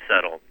hasn't been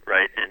settled,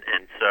 right?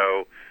 And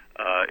so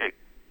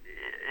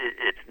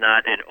it's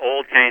not an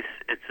old case.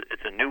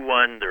 It's a new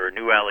one. There are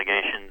new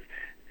allegations,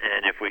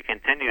 and if we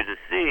continue to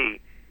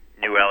see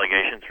new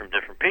allegations from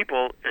different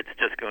people, it's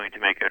just going to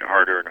make it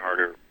harder and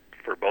harder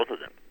for both of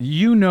them.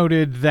 You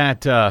noted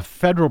that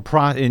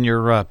in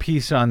your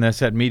piece on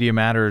this at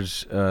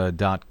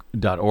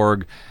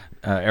MediaMatters.org,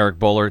 Eric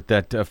Boehlert,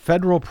 that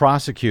federal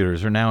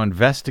prosecutors are now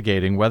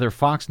investigating whether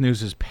Fox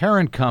News'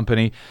 parent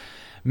company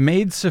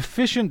made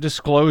sufficient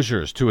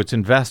disclosures to its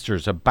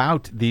investors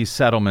about these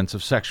settlements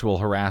of sexual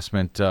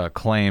harassment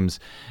claims.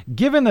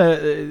 Given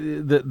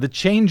the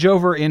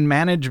changeover in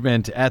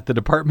management at the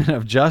Department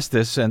of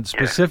Justice, and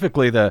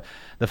specifically the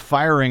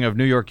firing of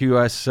New York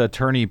U.S.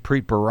 Attorney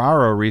Preet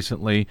Bharara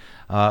recently,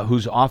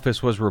 whose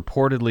office was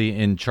reportedly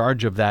in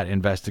charge of that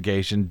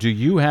investigation, do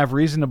you have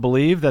reason to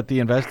believe that the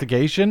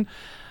investigation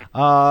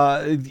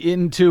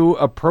into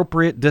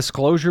appropriate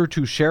disclosure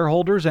to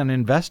shareholders and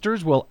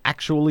investors will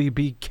actually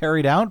be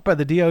carried out by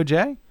the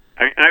DOJ?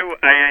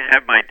 I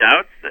have my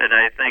doubts, and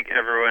I think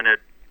everyone at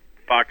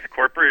Fox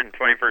Corporate in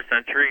 21st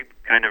Century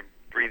kind of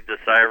breathed a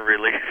sigh of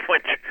relief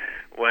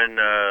when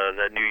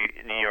the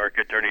New York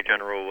Attorney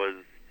General was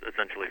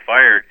essentially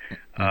fired.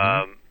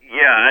 Of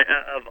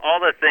all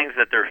the things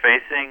that they're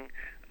facing,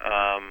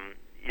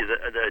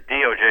 the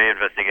DOJ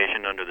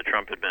investigation under the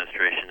Trump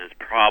administration is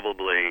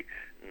probably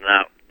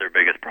not their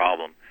biggest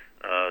problem.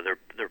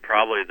 They're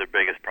probably their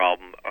biggest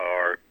problem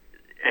are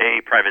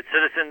private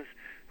citizens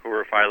who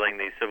are filing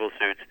these civil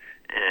suits,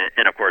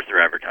 and of course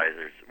their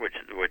advertisers, which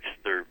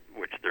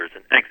there's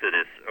an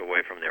exodus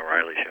away from the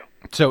O'Reilly show.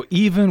 So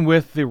even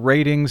with the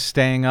ratings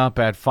staying up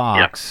at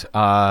Fox,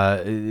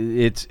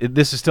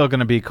 this is still going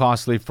to be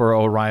costly for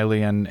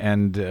O'Reilly,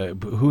 and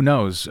who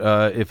knows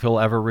if he'll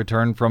ever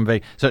return from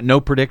So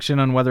no prediction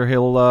on whether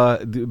he'll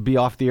be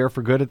off the air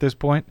for good at this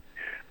point?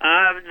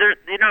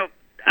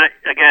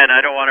 I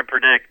don't want to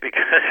predict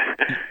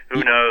because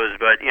who knows,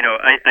 but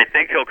I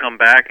think he'll come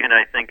back, and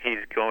I think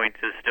he's going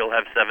to still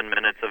have 7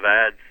 minutes of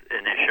ads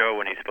in his show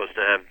when he's supposed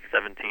to have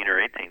 17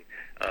 or 18,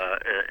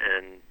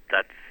 and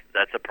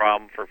that's a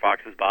problem for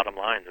Fox's bottom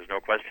line. There's no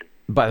question.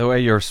 By the way,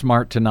 you're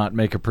smart to not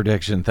make a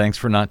prediction. Thanks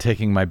for not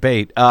taking my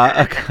bait.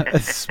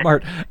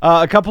 Smart.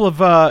 A couple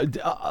of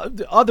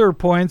other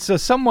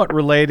points, somewhat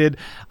related,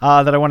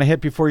 that I want to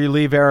hit before you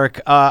leave,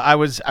 Eric. I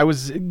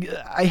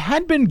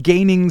had been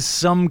gaining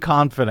some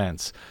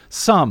confidence,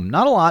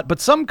 not a lot,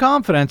 but some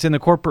confidence in the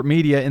corporate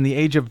media in the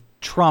age of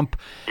Trump,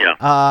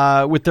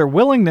 with their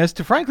willingness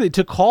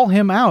to call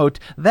him out.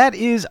 That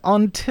is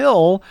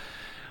until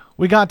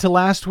we got to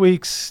last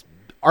week's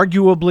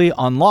arguably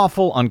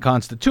unlawful,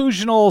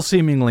 unconstitutional,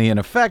 seemingly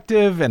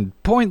ineffective, and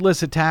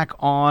pointless attack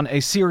on a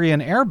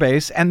Syrian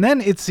airbase. And then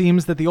it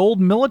seems that the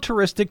old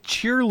militaristic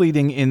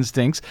cheerleading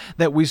instincts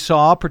that we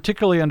saw,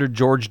 particularly under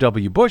George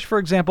W. Bush, for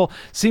example,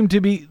 seem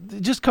to be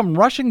just come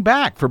rushing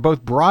back for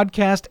both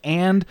broadcast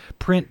and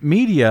print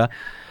media.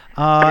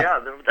 There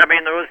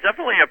was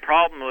definitely a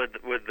problem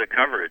with the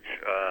coverage,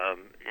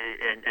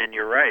 and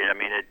you're right. I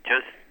mean, it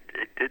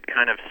did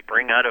kind of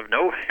spring out of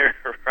nowhere,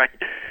 right?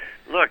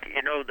 Look,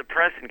 the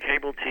press and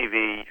cable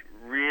TV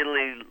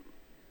really,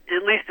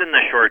 at least in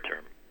the short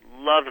term,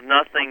 love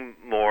nothing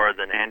more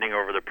than handing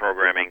over the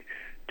programming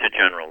to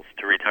generals,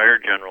 to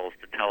retired generals,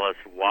 to tell us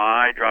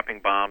why dropping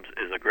bombs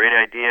is a great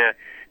idea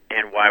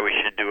and why we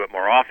should do it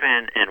more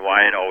often and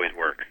why it always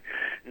works.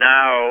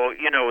 Now,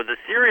 with the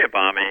Syria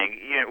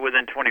bombing,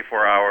 within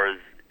 24 hours,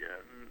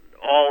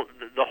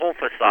 the whole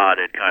facade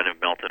had kind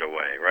of melted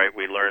away, right?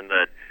 We learned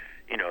that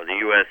the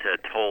U.S.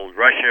 had told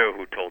Russia,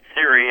 who told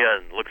Syria,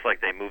 and it looks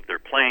like they moved their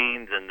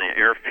planes, and the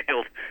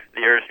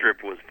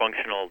airstrip was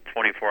functional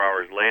 24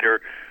 hours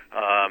later.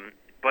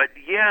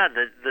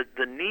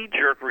 The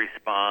knee-jerk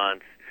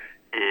response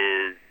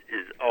it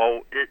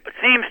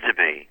seems to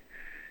be,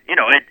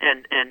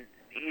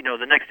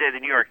 the next day the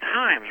New York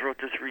Times wrote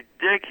this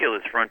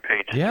ridiculous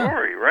front-page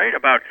story, right,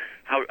 about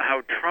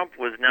how Trump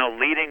was now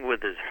leading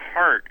with his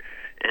heart,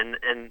 and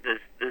this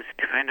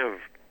kind of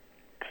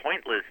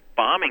pointless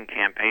bombing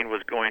campaign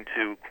was going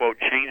to, quote,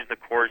 change the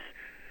course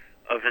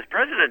of his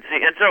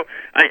presidency. And so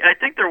I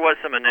think there was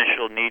some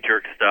initial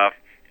knee-jerk stuff.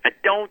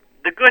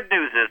 The good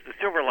news is, the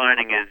silver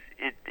lining is,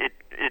 it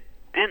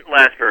didn't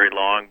last very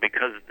long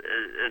because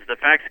as the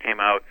facts came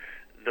out,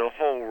 the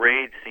whole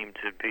raid seemed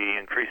to be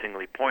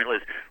increasingly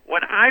pointless.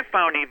 What I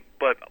found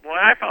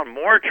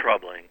more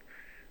troubling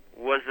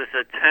was this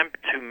attempt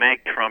to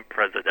make Trump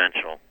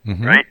presidential,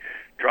 right?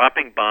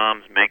 Dropping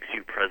bombs makes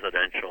you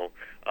presidential.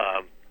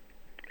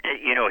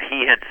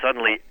 He had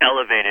suddenly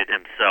elevated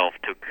himself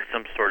to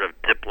some sort of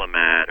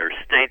diplomat or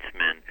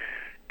statesman,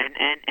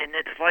 and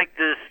it's like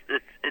this.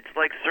 It's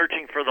like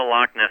searching for the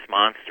Loch Ness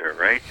monster,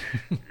 right?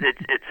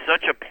 It's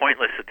such a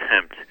pointless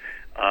attempt.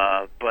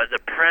 But the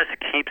press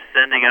keeps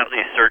sending out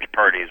these search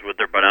parties with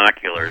their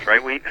binoculars,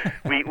 right? We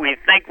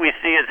think we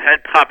see his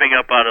head popping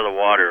up out of the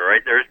water,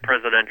 right? There's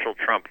presidential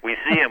Trump. We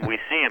see him.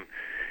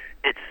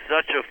 It's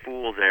such a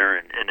fool's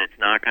errand, and it's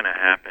not going to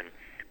happen.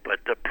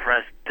 But the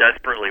press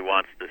desperately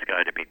wants this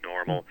guy to be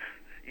normal.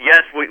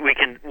 Yes, we'll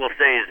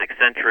say he's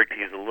eccentric,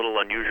 he's a little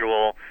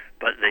unusual,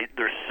 but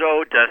they're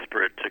so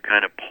desperate to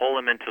kind of pull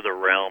him into the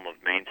realm of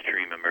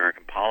mainstream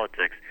American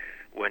politics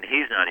when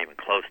he's not even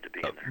close to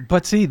being there.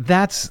 But see,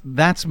 that's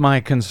my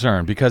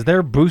concern, because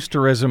their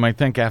boosterism, I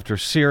think, after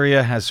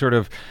Syria has sort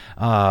of,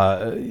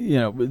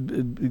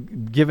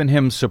 given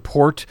him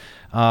support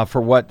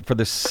for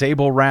the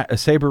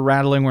saber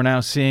rattling we're now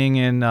seeing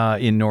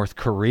in North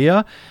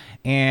Korea.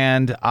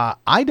 And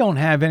I don't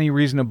have any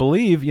reason to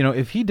believe,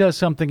 if he does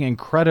something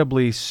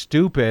incredibly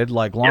stupid,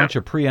 like launch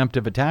a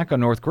preemptive attack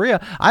on North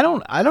Korea, I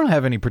don't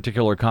have any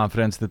particular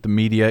confidence that the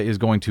media is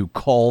going to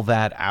call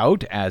that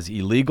out as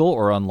illegal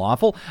or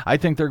unlawful. I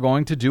think they're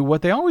going to do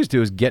what they always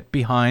do, is get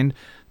behind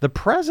the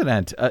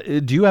president.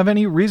 Do you have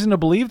any reason to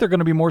believe they're going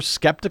to be more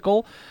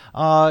skeptical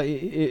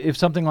if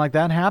something like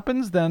that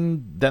happens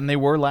than they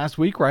were last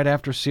week right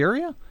after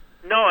Syria?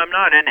 No, I'm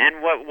not.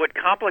 And what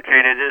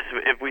complicated is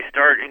if we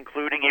start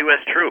including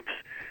U.S. troops,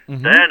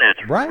 then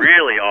it's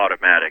really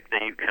automatic.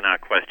 Then you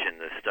cannot question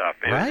this stuff.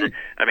 The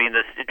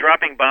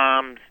dropping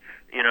bombs,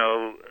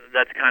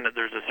 that's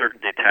there's a certain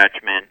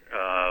detachment.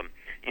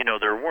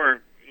 There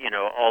weren't,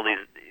 all these,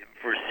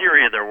 for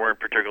Syria, there weren't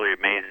particularly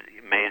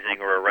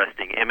amazing or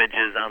arresting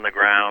images on the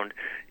ground.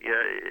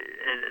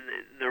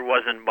 There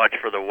wasn't much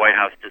for the White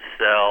House to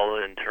sell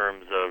in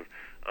terms of,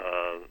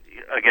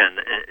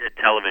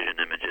 television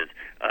images.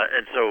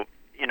 And so,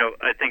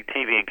 I think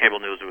TV and cable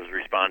news was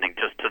responding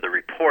just to the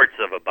reports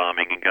of a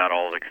bombing and got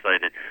all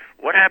excited.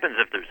 What happens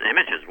if there's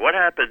images? What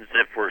happens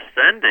if we're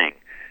sending,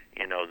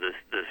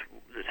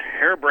 this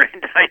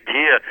harebrained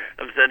idea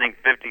of sending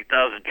 50,000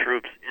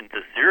 troops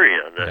into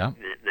Syria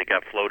that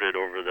got floated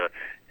over at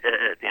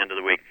the end of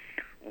the week?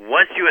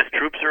 Once U.S.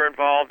 troops are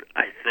involved,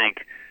 I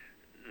think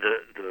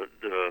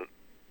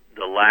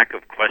the lack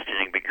of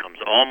questioning becomes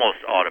almost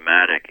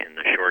automatic in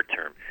the short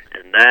term.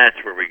 And that's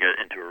where we get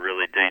into a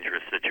really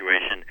dangerous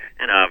situation.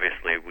 And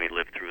obviously we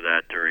lived through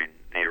that during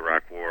the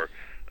Iraq War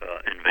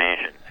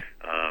invasion.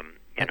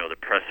 The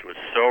press was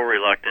so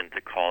reluctant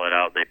to call it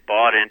out. They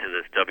bought into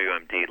this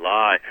WMD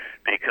lie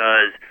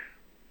because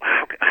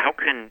how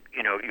can,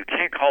 you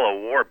can't call a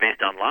war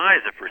based on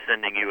lies if we're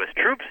sending U.S.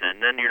 troops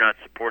in, then you're not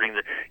supporting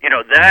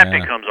that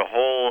becomes a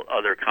whole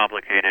other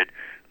complicated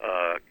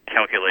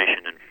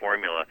calculation and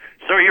formula.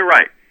 So you're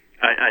right.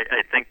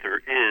 I think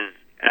there is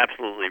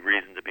absolutely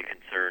reason to be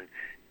concerned,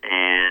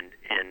 and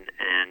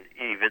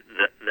even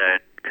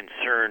that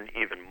concern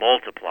even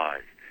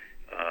multiplies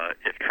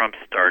if Trump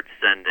starts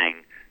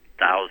sending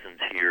thousands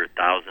here,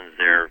 thousands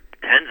there,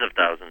 tens of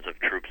thousands of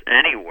troops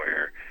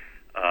anywhere.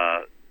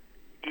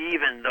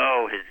 Even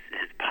though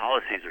his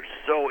policies are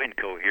so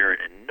incoherent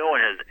and no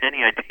one has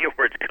any idea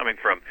where it's coming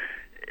from,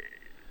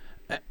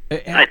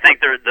 I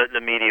think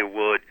the media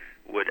would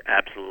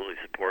absolutely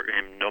support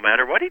him no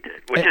matter what he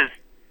did, which is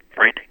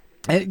frightening.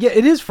 Yeah,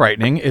 it is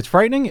frightening. It's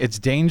frightening. It's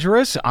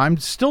dangerous. I'm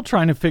still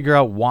trying to figure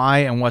out why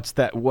and what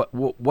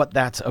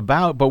that's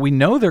about. But we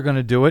know they're going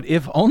to do it,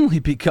 if only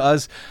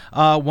because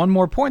one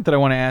more point that I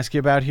want to ask you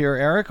about here,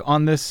 Eric,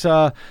 on this.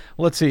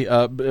 Let's see.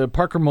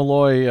 Parker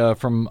Malloy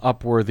from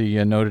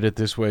Upworthy noted it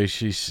this way.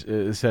 She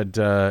said,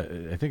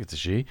 I think it's a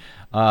she.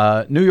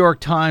 New York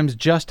Times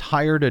just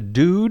hired a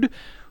dude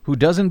who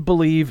doesn't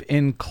believe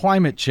in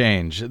climate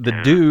change. The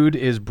dude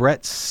is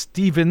Bret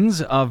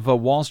Stephens of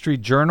Wall Street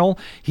Journal.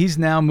 He's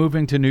now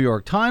moving to New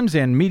York Times,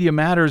 and Media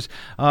Matters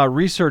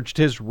researched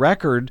his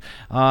record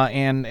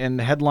and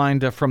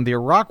headlined From the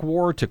Iraq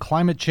War to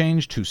Climate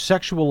Change to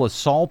Sexual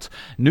Assault.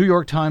 New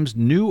York Times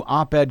new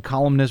op-ed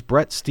columnist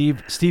Bret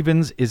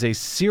Stephens is a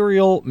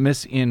serial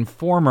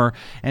misinformer.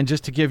 And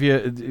just to give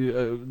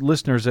you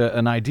listeners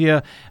an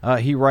idea,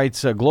 he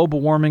writes,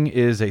 global warming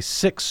is a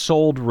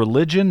sick-souled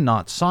religion,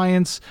 not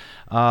science.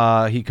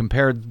 He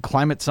compared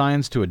climate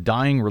science to a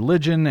dying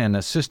religion and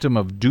a system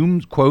of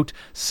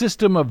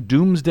system of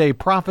doomsday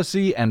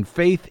prophecy and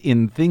faith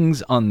in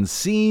things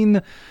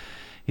unseen.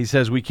 He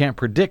says we can't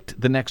predict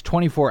the next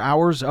 24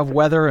 hours of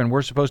weather, and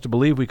we're supposed to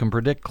believe we can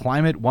predict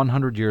climate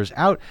 100 years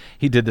out.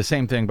 He did the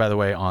same thing, by the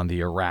way, on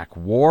the Iraq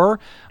War.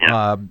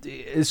 Yeah.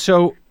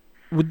 So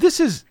this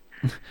is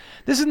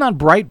not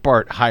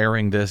Breitbart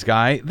hiring this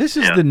guy. This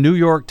is the New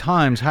York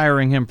Times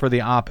hiring him for the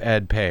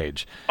op-ed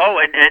page. Oh,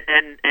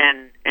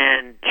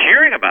 and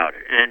cheering about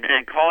it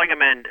and calling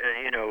him and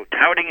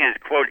touting his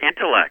quote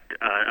intellect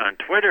on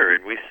Twitter.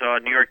 And we saw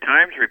New York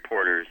Times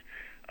reporters,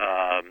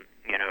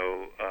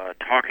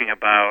 talking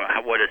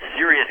about what a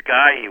serious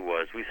guy he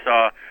was. We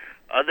saw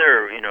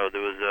other,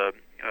 there was a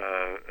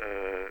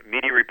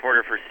media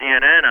reporter for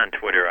CNN on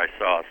Twitter I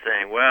saw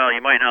saying, well,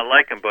 you might not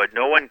like him, but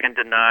no one can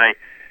deny.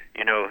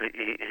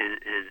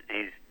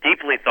 He's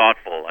deeply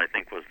thoughtful, I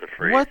think was the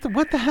phrase.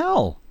 What the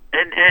hell?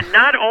 And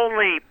not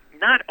only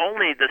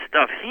the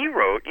stuff he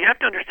wrote, you have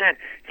to understand,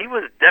 he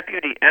was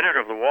deputy editor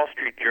of the Wall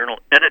Street Journal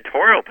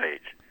editorial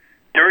page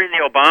during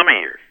the Obama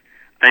years.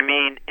 I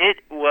mean, it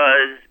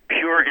was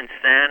pure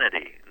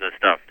insanity, the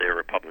stuff they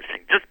were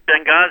publishing. Just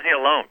Benghazi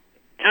alone.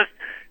 Just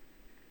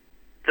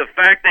the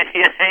fact that he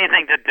had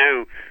anything to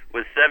do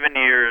with 7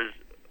 years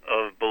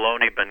of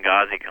baloney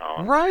Benghazi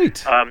column. Right.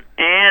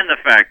 And the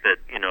fact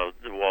that,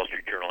 the Wall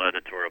Street Journal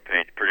editorial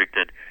page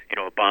predicted,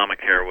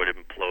 Obamacare would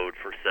implode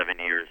for 7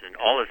 years and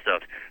all this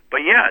stuff.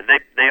 But yeah,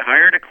 they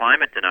hired a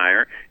climate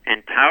denier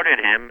and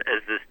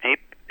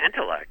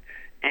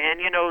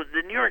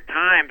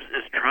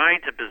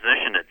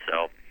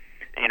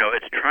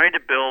it's trying to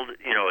build,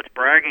 it's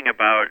bragging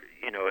about,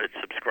 its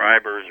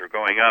subscribers are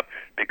going up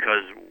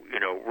because,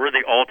 we're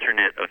the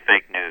alternate of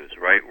fake news,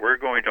 right? We're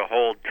going to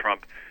hold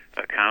Trump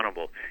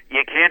accountable.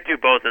 You can't do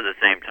both at the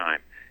same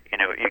time.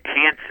 You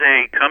can't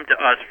say, come to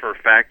us for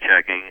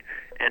fact-checking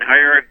and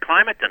hire a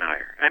climate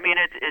denier. I mean,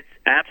 it's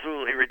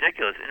absolutely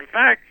ridiculous. In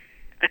fact,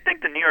 I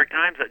think the New York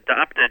Times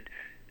adopted,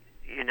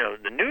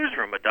 the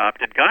newsroom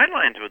adopted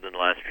guidelines within the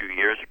last few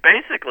years,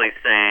 basically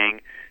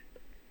saying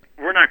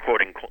we're not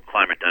quoting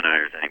climate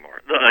deniers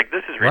anymore. Like,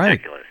 this is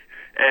ridiculous.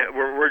 Right.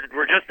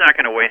 We're just not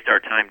going to waste our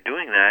time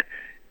doing that.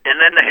 And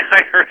then they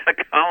hire a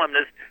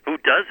columnist who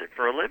does it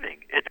for a living.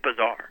 It's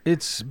bizarre.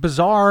 It's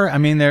bizarre. I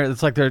mean, they're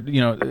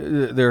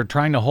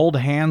trying to hold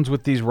hands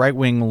with these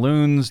right-wing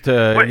loons to.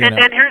 Well,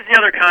 and here's the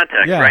other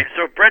context, right?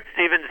 So Brett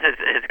Stevens has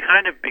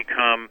kind of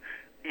become,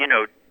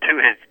 to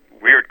his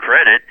weird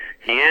credit,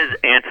 he is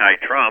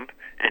anti-Trump,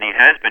 and he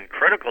has been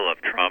critical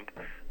of Trump.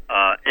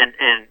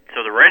 And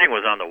so the writing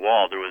was on the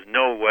wall. There was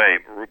no way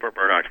Rupert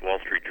Murdoch's Wall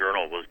Street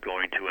Journal was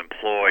going to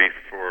employ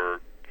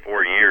for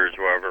 4 years,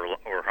 however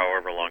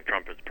long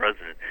Trump is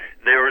president.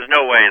 There was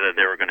no way that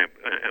they were going to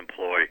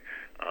employ,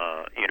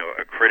 a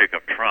critic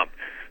of Trump.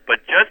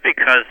 But just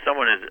because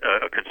someone is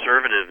a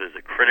conservative is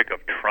a critic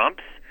of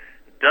Trump's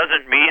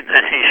doesn't mean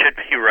that he should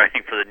be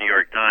writing for the New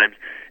York Times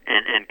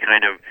and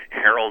kind of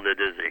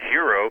heralded as a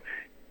hero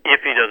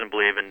if he doesn't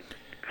believe in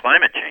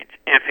climate change.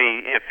 If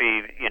he has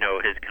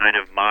kind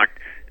of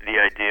mocked the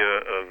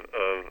idea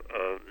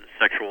of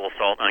sexual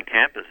assault on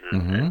campuses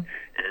and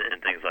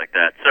things like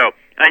that. So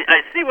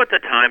I see what the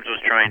Times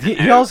was trying to do.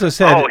 He also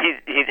said,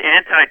 he's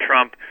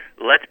anti-Trump.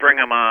 Let's bring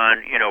him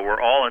on.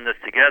 We're all in this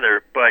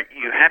together. But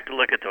you have to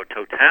look at the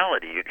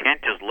totality. You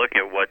can't just look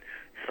at what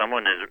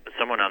someone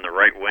on the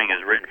right wing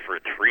has written for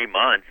 3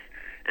 months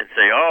and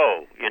say,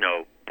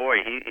 boy,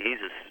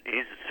 he's a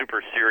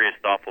super serious,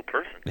 though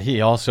person.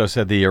 He also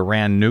said the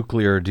Iran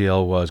nuclear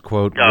deal was,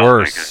 quote,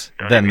 worse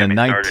than the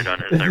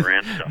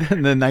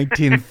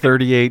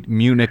 1938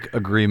 Munich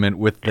agreement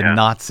with the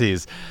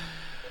Nazis.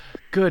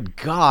 Good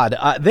God.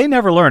 They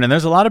never learn. And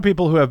there's a lot of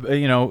people who have,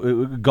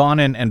 gone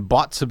in and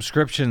bought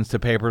subscriptions to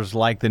papers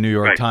like the New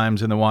York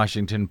Times and the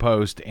Washington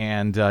Post.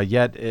 And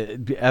yet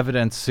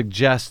evidence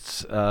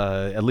suggests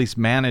at least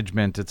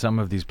management at some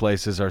of these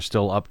places are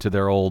still up to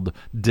their old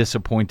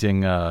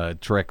disappointing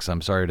tricks,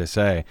 I'm sorry to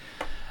say.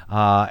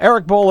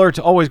 Eric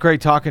Boehlert, always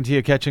great talking to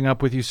you, catching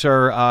up with you,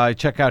 sir.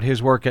 Check out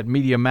his work at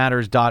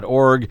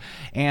MediaMatters.org.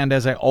 And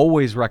as I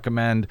always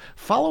recommend,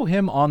 follow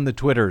him on the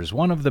Twitters.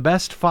 One of the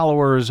best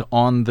follows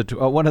on the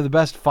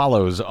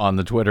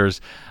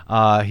Twitters.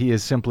 He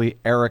is simply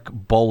Eric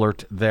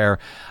Boehlert there.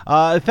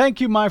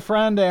 Thank you, my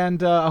friend,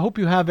 and I hope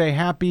you have a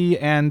happy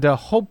and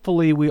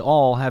hopefully we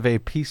all have a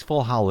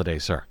peaceful holiday,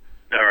 sir.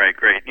 All right,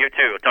 great. You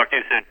too. I'll talk to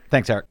you soon.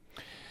 Thanks, Eric.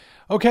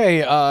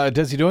 Okay,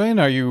 Desi Doyen,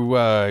 are you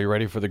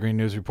ready for the Green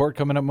News Report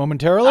coming up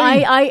momentarily?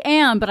 I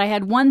am, but I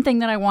had one thing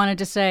that I wanted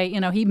to say.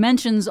 He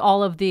mentions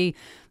all of the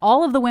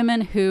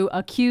women who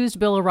accused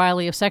Bill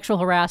O'Reilly of sexual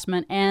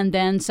harassment and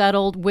then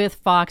settled with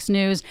Fox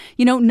News.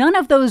 None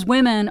of those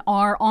women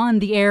are on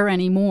the air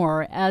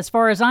anymore, as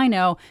far as I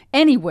know,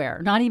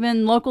 anywhere, not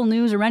even local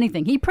news or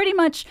anything. He pretty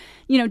much,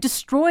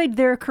 destroyed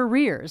their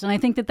careers. And I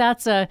think that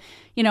that's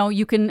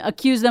you can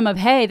accuse them of,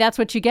 hey, that's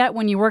what you get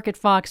when you work at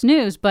Fox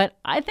News. But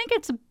I think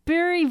it's a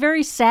very,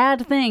 very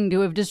sad thing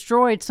to have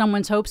destroyed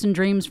someone's hopes and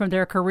dreams from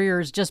their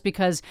careers just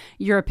because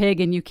you're a pig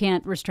and you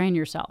can't restrain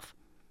yourself.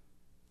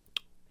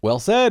 Well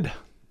said.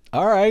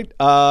 All right.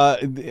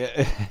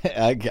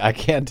 I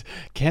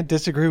can't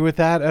disagree with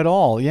that at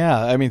all.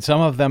 Yeah. I mean,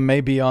 some of them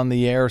may be on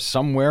the air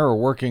somewhere or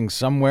working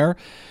somewhere.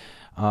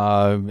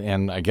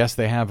 And I guess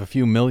they have a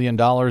few $1 million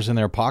in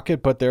their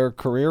pocket, but their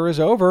career is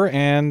over.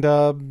 And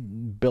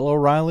Bill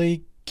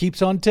O'Reilly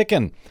keeps on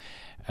ticking,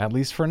 at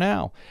least for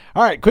now.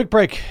 All right. Quick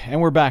break.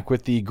 And we're back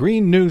with the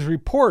Green News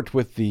Report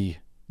with the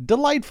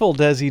delightful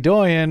Desi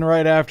Doyen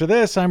right after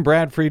this. I'm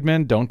Brad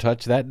Friedman. Don't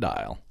touch that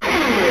dial.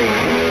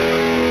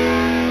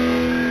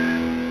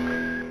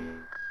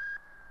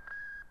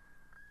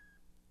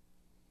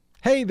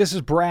 Hey, this is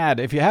Brad.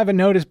 If you haven't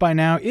noticed by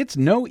now, it's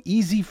no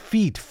easy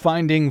feat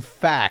finding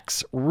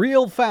facts,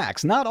 real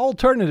facts, not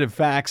alternative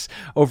facts,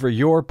 over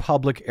your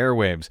public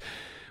airwaves.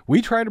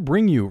 We try to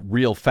bring you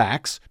real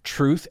facts,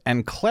 truth,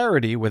 and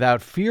clarity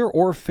without fear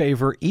or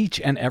favor each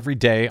and every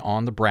day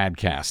on the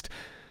BradCast.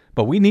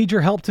 But we need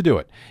your help to do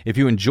it. If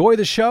you enjoy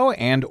the show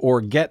and or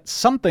get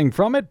something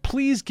from it,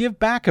 please give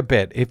back a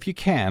bit if you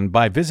can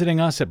by visiting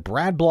us at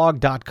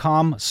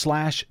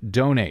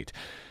bradblog.com/donate.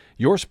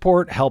 Your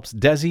support helps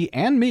Desi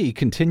and me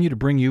continue to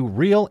bring you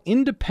real,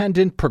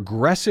 independent,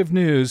 progressive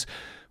news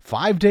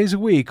 5 days a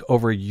week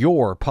over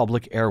your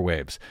public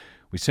airwaves.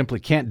 We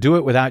simply can't do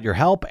it without your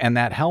help, and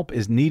that help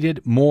is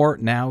needed more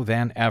now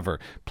than ever.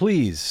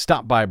 Please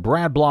stop by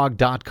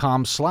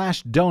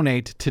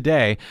bradblog.com/donate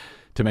today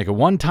to make a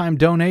one-time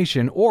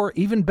donation or,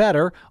 even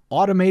better,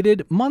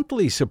 automated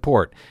monthly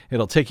support.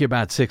 It'll take you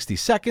about 60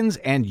 seconds,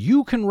 and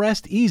you can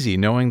rest easy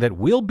knowing that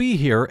we'll be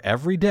here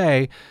every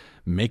day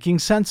making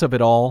sense of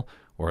it all,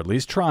 or at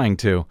least trying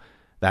to.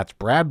 That's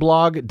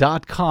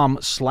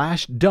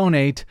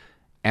bradblog.com/donate,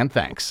 and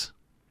thanks.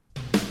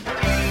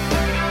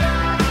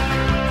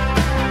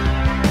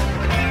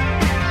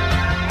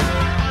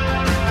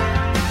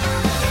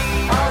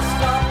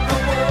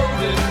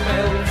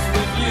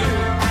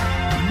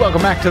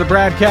 Welcome back to the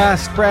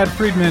BradCast. Brad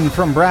Friedman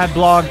from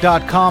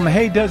BradBlog.com.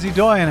 Hey, Desi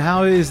Doyen,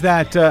 how is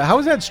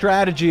that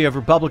strategy of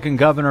Republican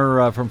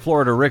Governor from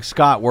Florida, Rick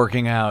Scott,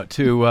 working out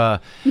to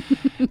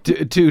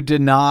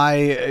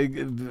deny,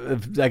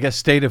 I guess,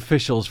 state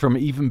officials from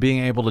even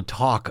being able to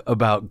talk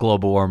about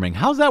global warming?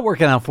 How's that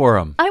working out for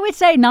him? I would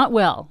say not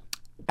well.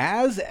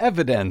 As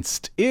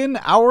evidenced in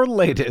our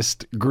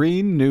latest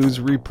Green News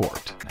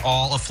Report.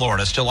 All of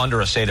Florida still under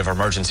a state of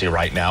emergency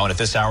right now, and at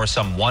this hour,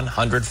 some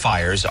 100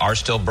 fires are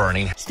still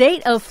burning.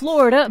 State of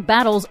Florida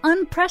battles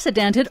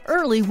unprecedented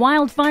early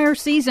wildfire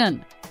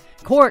season.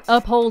 Court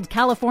upholds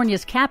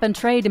California's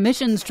cap-and-trade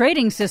emissions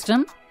trading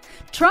system.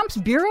 Trump's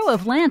Bureau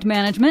of Land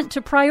Management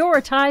to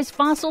prioritize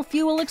fossil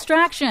fuel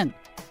extraction.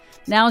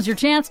 Now's your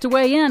chance to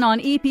weigh in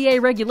on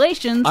EPA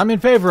regulations. I'm in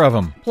favor of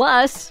them.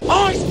 Plus,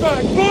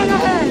 Iceberg, run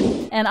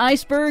ahead! An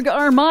iceberg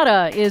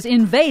armada is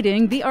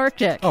invading the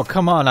Arctic. Oh,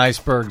 come on,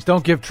 icebergs.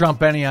 Don't give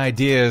Trump any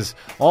ideas.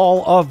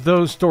 All of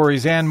those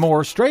stories and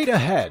more straight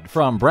ahead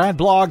from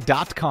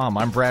BradBlog.com.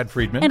 I'm Brad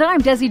Friedman. And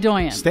I'm Desi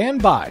Doyen.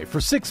 Stand by for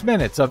 6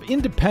 minutes of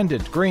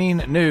independent green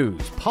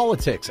news,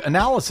 politics,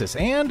 analysis,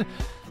 and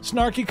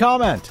snarky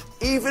comment.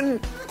 Even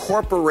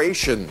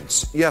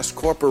corporations, yes,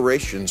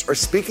 corporations, are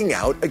speaking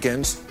out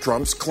against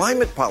Trump's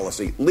climate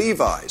policy.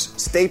 Levi's,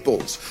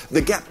 Staples,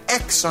 The Gap,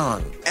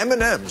 Exxon,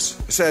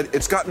 M&M's said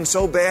it's gotten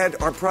so bad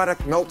our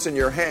product melts in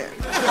your hand.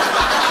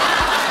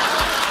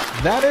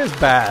 That is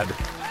bad.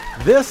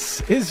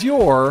 This is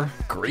your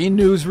Green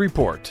News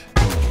Report.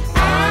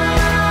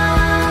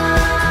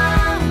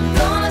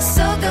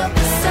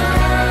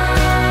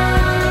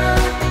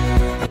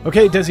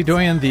 Okay, Desi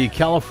Doyen, the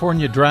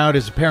California drought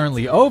is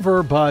apparently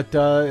over, but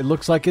it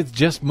looks like it's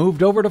just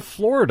moved over to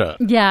Florida.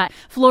 Yeah,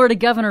 Florida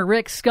Governor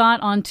Rick Scott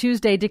on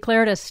Tuesday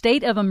declared a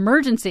state of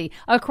emergency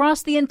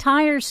across the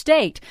entire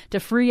state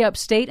to free up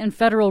state and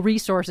federal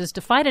resources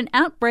to fight an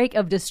outbreak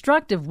of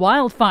destructive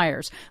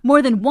wildfires.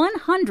 More than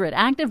 100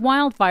 active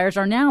wildfires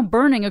are now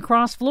burning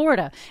across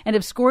Florida and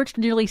have scorched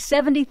nearly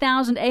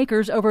 70,000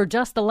 acres over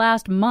just the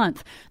last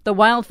month. The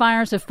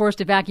wildfires have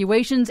forced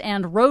evacuations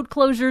and road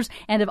closures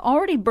and have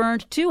already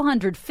burned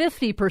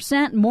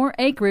 250% more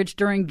acreage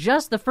during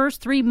just the first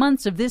 3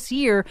 months of this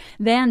year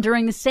than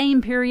during the same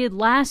period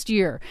last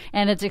year.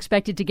 And it's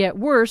expected to get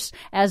worse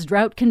as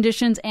drought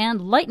conditions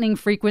and lightning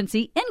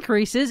frequency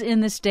increases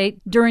in the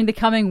state during the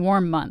coming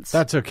warm months.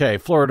 That's okay.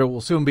 Florida will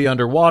soon be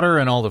underwater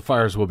and all the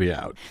fires will be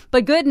out.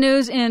 But good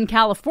news in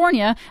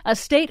California, a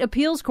state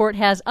appeals court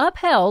has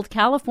upheld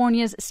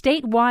California's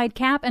statewide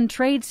cap and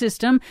trade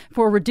system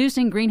for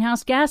reducing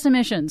greenhouse gas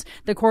emissions.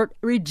 The court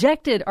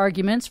rejected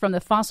arguments from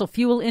the fossil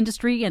fuel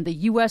industry and the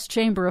U.S.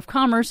 Chamber of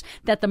Commerce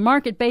that the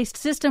market-based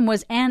system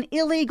was an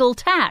illegal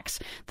tax.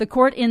 The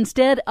court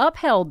instead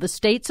upheld the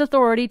state's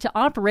authority to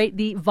operate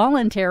the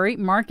voluntary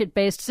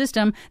market-based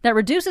system that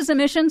reduces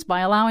emissions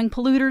by allowing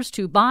polluters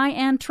to buy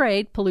and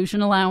trade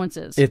pollution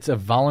allowances. It's a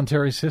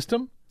voluntary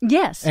system?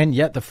 Yes. And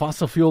yet the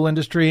fossil fuel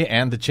industry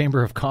and the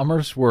Chamber of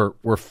Commerce were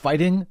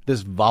fighting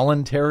this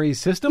voluntary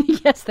system?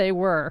 Yes, they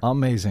were.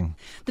 Amazing.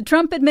 The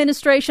Trump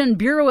administration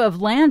Bureau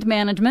of Land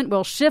Management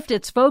will shift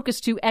its focus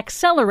to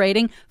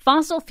accelerating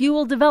fossil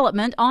fuel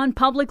development on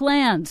public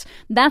lands.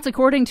 That's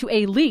according to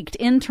a leaked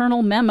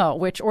internal memo,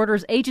 which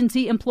orders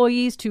agency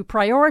employees to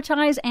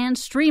prioritize and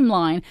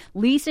streamline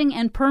leasing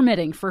and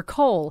permitting for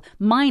coal,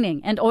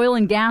 mining, and oil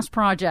and gas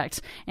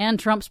projects, and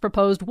Trump's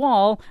proposed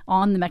wall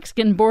on the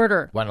Mexican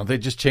border. Why don't they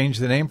just change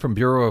the name from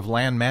Bureau of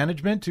Land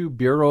Management to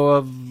Bureau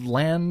of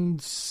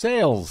Land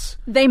Sales?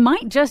 They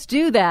might just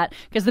do that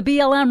because the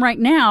BLM right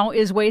now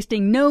is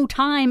wasting no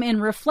time in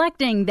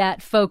reflecting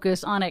that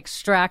focus on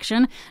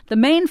extraction. The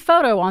main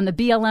photo on the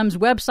BLM's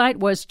website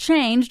was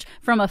changed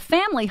from a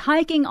family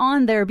hiking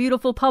on their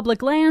beautiful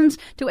public lands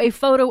to a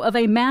photo of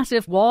a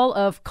massive wall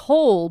of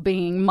coal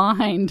being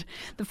mined.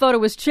 The photo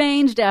was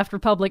changed after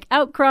public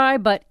outcry,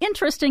 but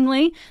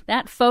interestingly,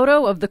 that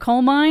photo of the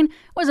coal mine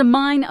was a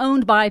mine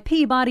owned by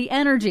Peabody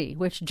Energy,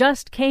 which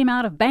just came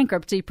out of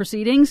bankruptcy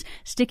proceedings,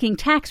 sticking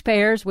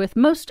taxpayers with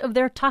most of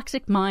their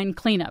toxic mine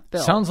cleanup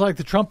bill. Sounds like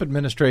the Trump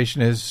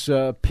administration is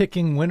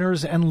picking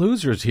winners and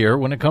losers here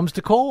when it comes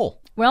to coal.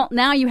 Well,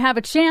 now you have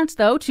a chance,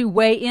 though, to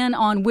weigh in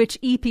on which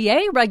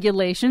EPA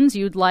regulations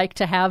you'd like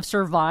to have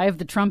survive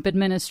the Trump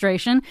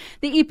administration.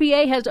 The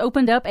EPA has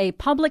opened up a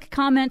public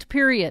comment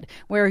period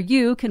where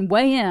you can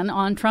weigh in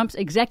on Trump's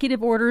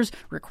executive orders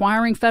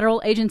requiring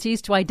federal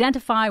agencies to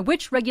identify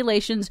which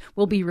regulations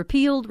will be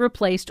repealed,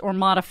 replaced, or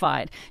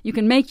modified. You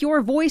can make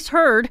your voice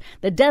heard.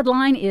 The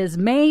deadline is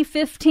May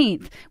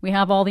 15th. We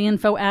have all the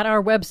info at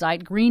our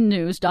website,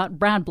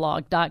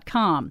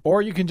 greennews.bradblog.com.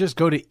 Or you can just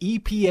go to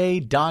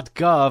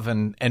EPA.gov and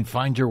and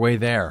find your way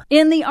there.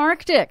 In the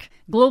Arctic,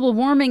 global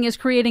warming is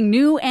creating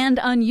new and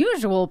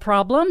unusual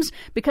problems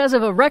because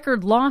of a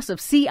record loss of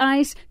sea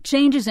ice,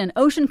 changes in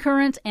ocean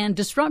currents, and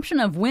disruption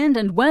of wind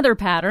and weather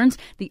patterns.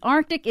 The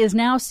Arctic is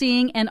now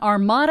seeing an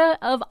armada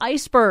of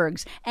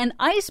icebergs, an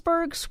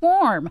iceberg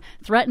swarm,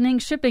 threatening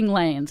shipping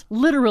lanes,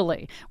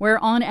 literally, where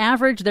on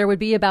average there would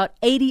be about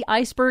 80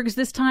 icebergs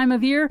this time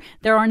of year.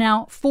 There are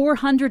now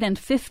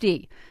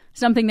 450.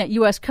 Something that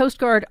U.S. Coast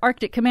Guard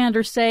Arctic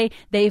commanders say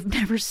they've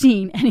never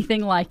seen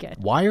anything like it.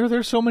 Why are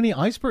there so many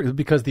icebergs?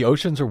 Because the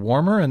oceans are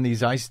warmer and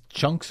these ice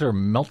chunks are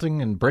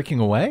melting and breaking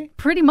away?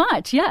 Pretty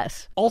much,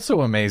 yes.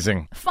 Also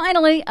amazing.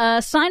 Finally,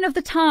 a sign of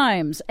the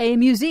times. A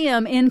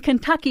museum in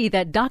Kentucky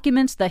that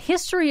documents the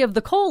history of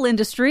the coal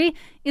industry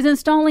is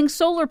installing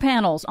solar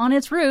panels on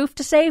its roof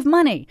to save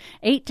money,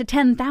 $8,000 to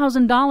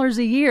 $10,000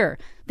 a year.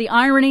 The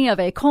irony of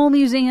a coal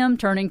museum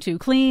turning to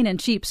clean and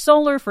cheap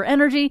solar for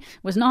energy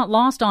was not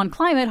lost on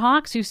climate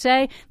hawks who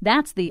say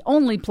that's the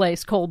only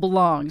place coal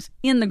belongs,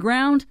 in the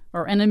ground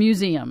or in a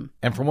museum.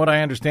 And from what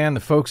I understand,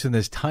 the folks in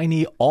this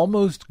tiny,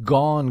 almost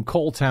gone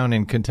coal town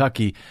in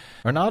Kentucky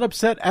are not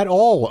upset at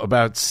all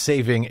about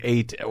saving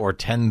 $8,000 or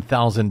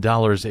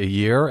 $10,000 a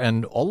year.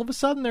 And all of a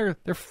sudden,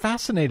 they're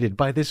fascinated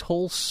by this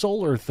whole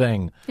solar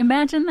thing.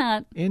 Imagine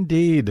that.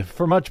 Indeed.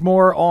 For much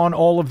more on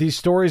all of these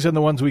stories and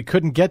the ones we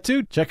couldn't get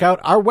to, check out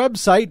our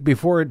website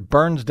before it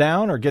burns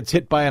down or gets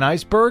hit by an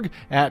iceberg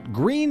at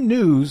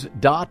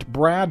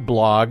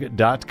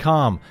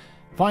greennews.bradblog.com.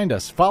 Find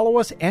us, follow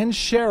us, and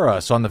share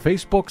us on the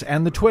Facebooks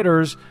and the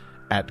Twitters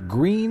at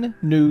Green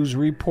News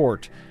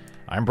Report.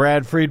 I'm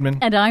Brad Friedman.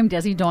 And I'm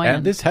Desi Doyen.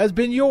 And this has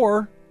been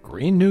your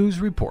Green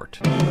News Report.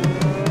 Just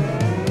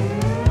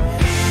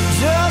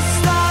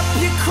stop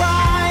your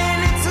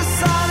crying, it's a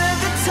sign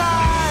of the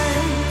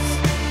times.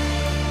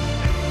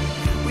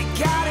 We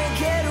gotta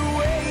get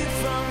away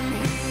from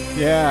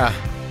here. Yeah,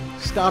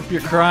 stop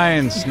your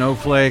crying,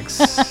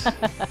 snowflakes.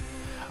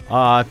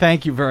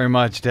 Thank you very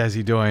much,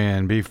 Desi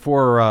Doyen.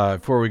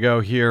 Before we go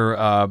here,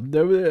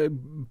 the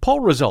poll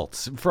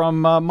results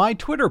from my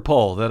Twitter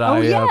poll that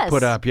I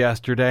put up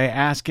yesterday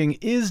asking,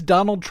 is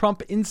Donald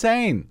Trump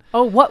insane?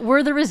 Oh, what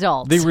were the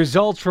results? The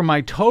results from my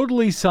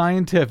totally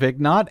scientific,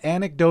 not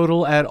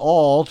anecdotal at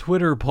all,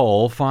 Twitter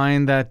poll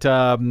find that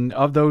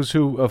of those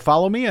who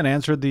follow me and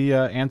answered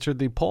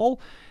the poll,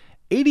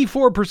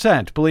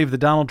 84% believe that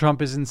Donald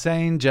Trump is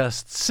insane.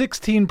 Just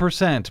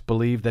 16%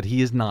 believe that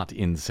he is not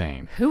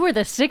insane. Who are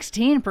the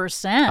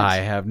 16%? I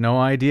have no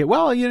idea.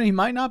 Well, he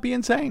might not be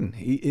insane.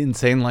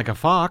 Insane like a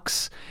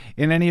fox.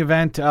 In any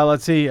event,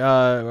 let's see.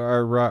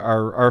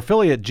 Our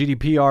affiliate,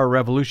 GDPR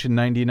Revolution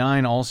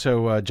 99,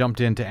 also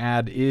jumped in to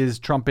add, is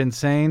Trump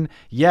insane?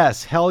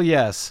 Yes. Hell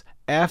yes.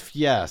 F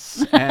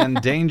yes. And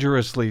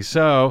dangerously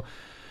so.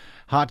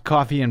 Hot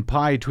Coffee and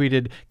Pie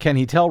tweeted, can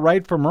he tell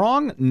right from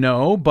wrong?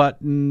 No, but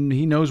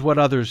he knows what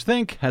others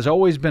think. Has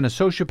always been a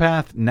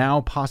sociopath,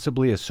 now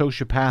possibly a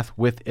sociopath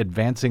with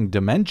advancing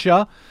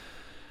dementia.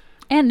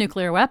 And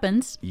nuclear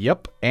weapons.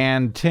 Yep.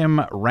 And Tim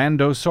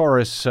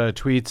Randosaurus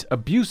tweets,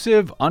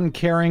 abusive,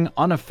 uncaring,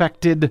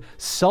 unaffected,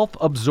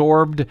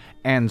 self-absorbed,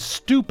 and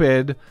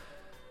stupid,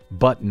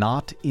 but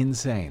not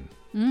insane.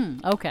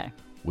 Okay.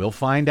 We'll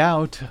find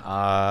out,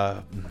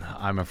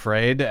 I'm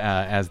afraid,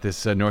 as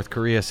this North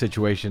Korea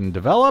situation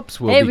develops.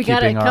 We'll be keeping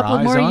our eyes on it. We got a couple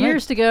more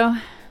years to go.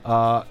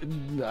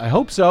 I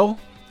hope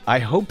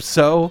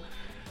so.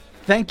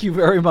 Thank you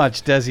very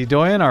much, Desi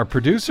Doyen, our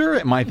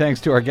producer. My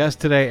thanks to our guest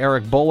today,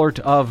 Eric Boehlert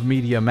of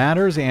Media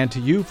Matters, and to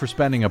you for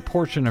spending a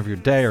portion of your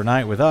day or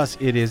night with us.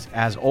 It is,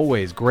 as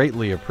always,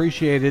 greatly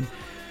appreciated.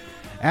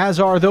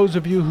 As are those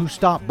of you who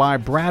stop by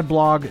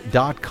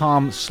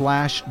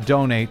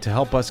bradblog.com/donate to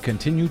help us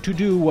continue to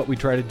do what we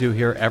try to do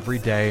here every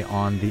day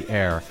on the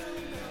air.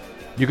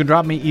 You can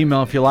drop me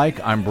email if you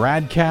like. I'm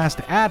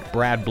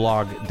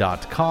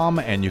bradcast@bradblog.com,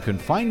 and you can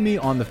find me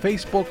on the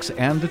Facebooks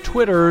and the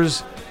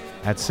Twitters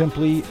at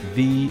simply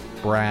the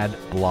Brad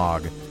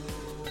Blog.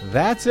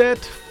 That's it.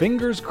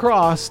 Fingers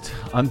crossed.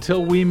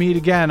 Until we meet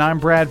again, I'm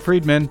Brad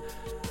Friedman.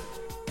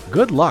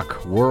 Good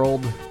luck,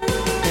 world.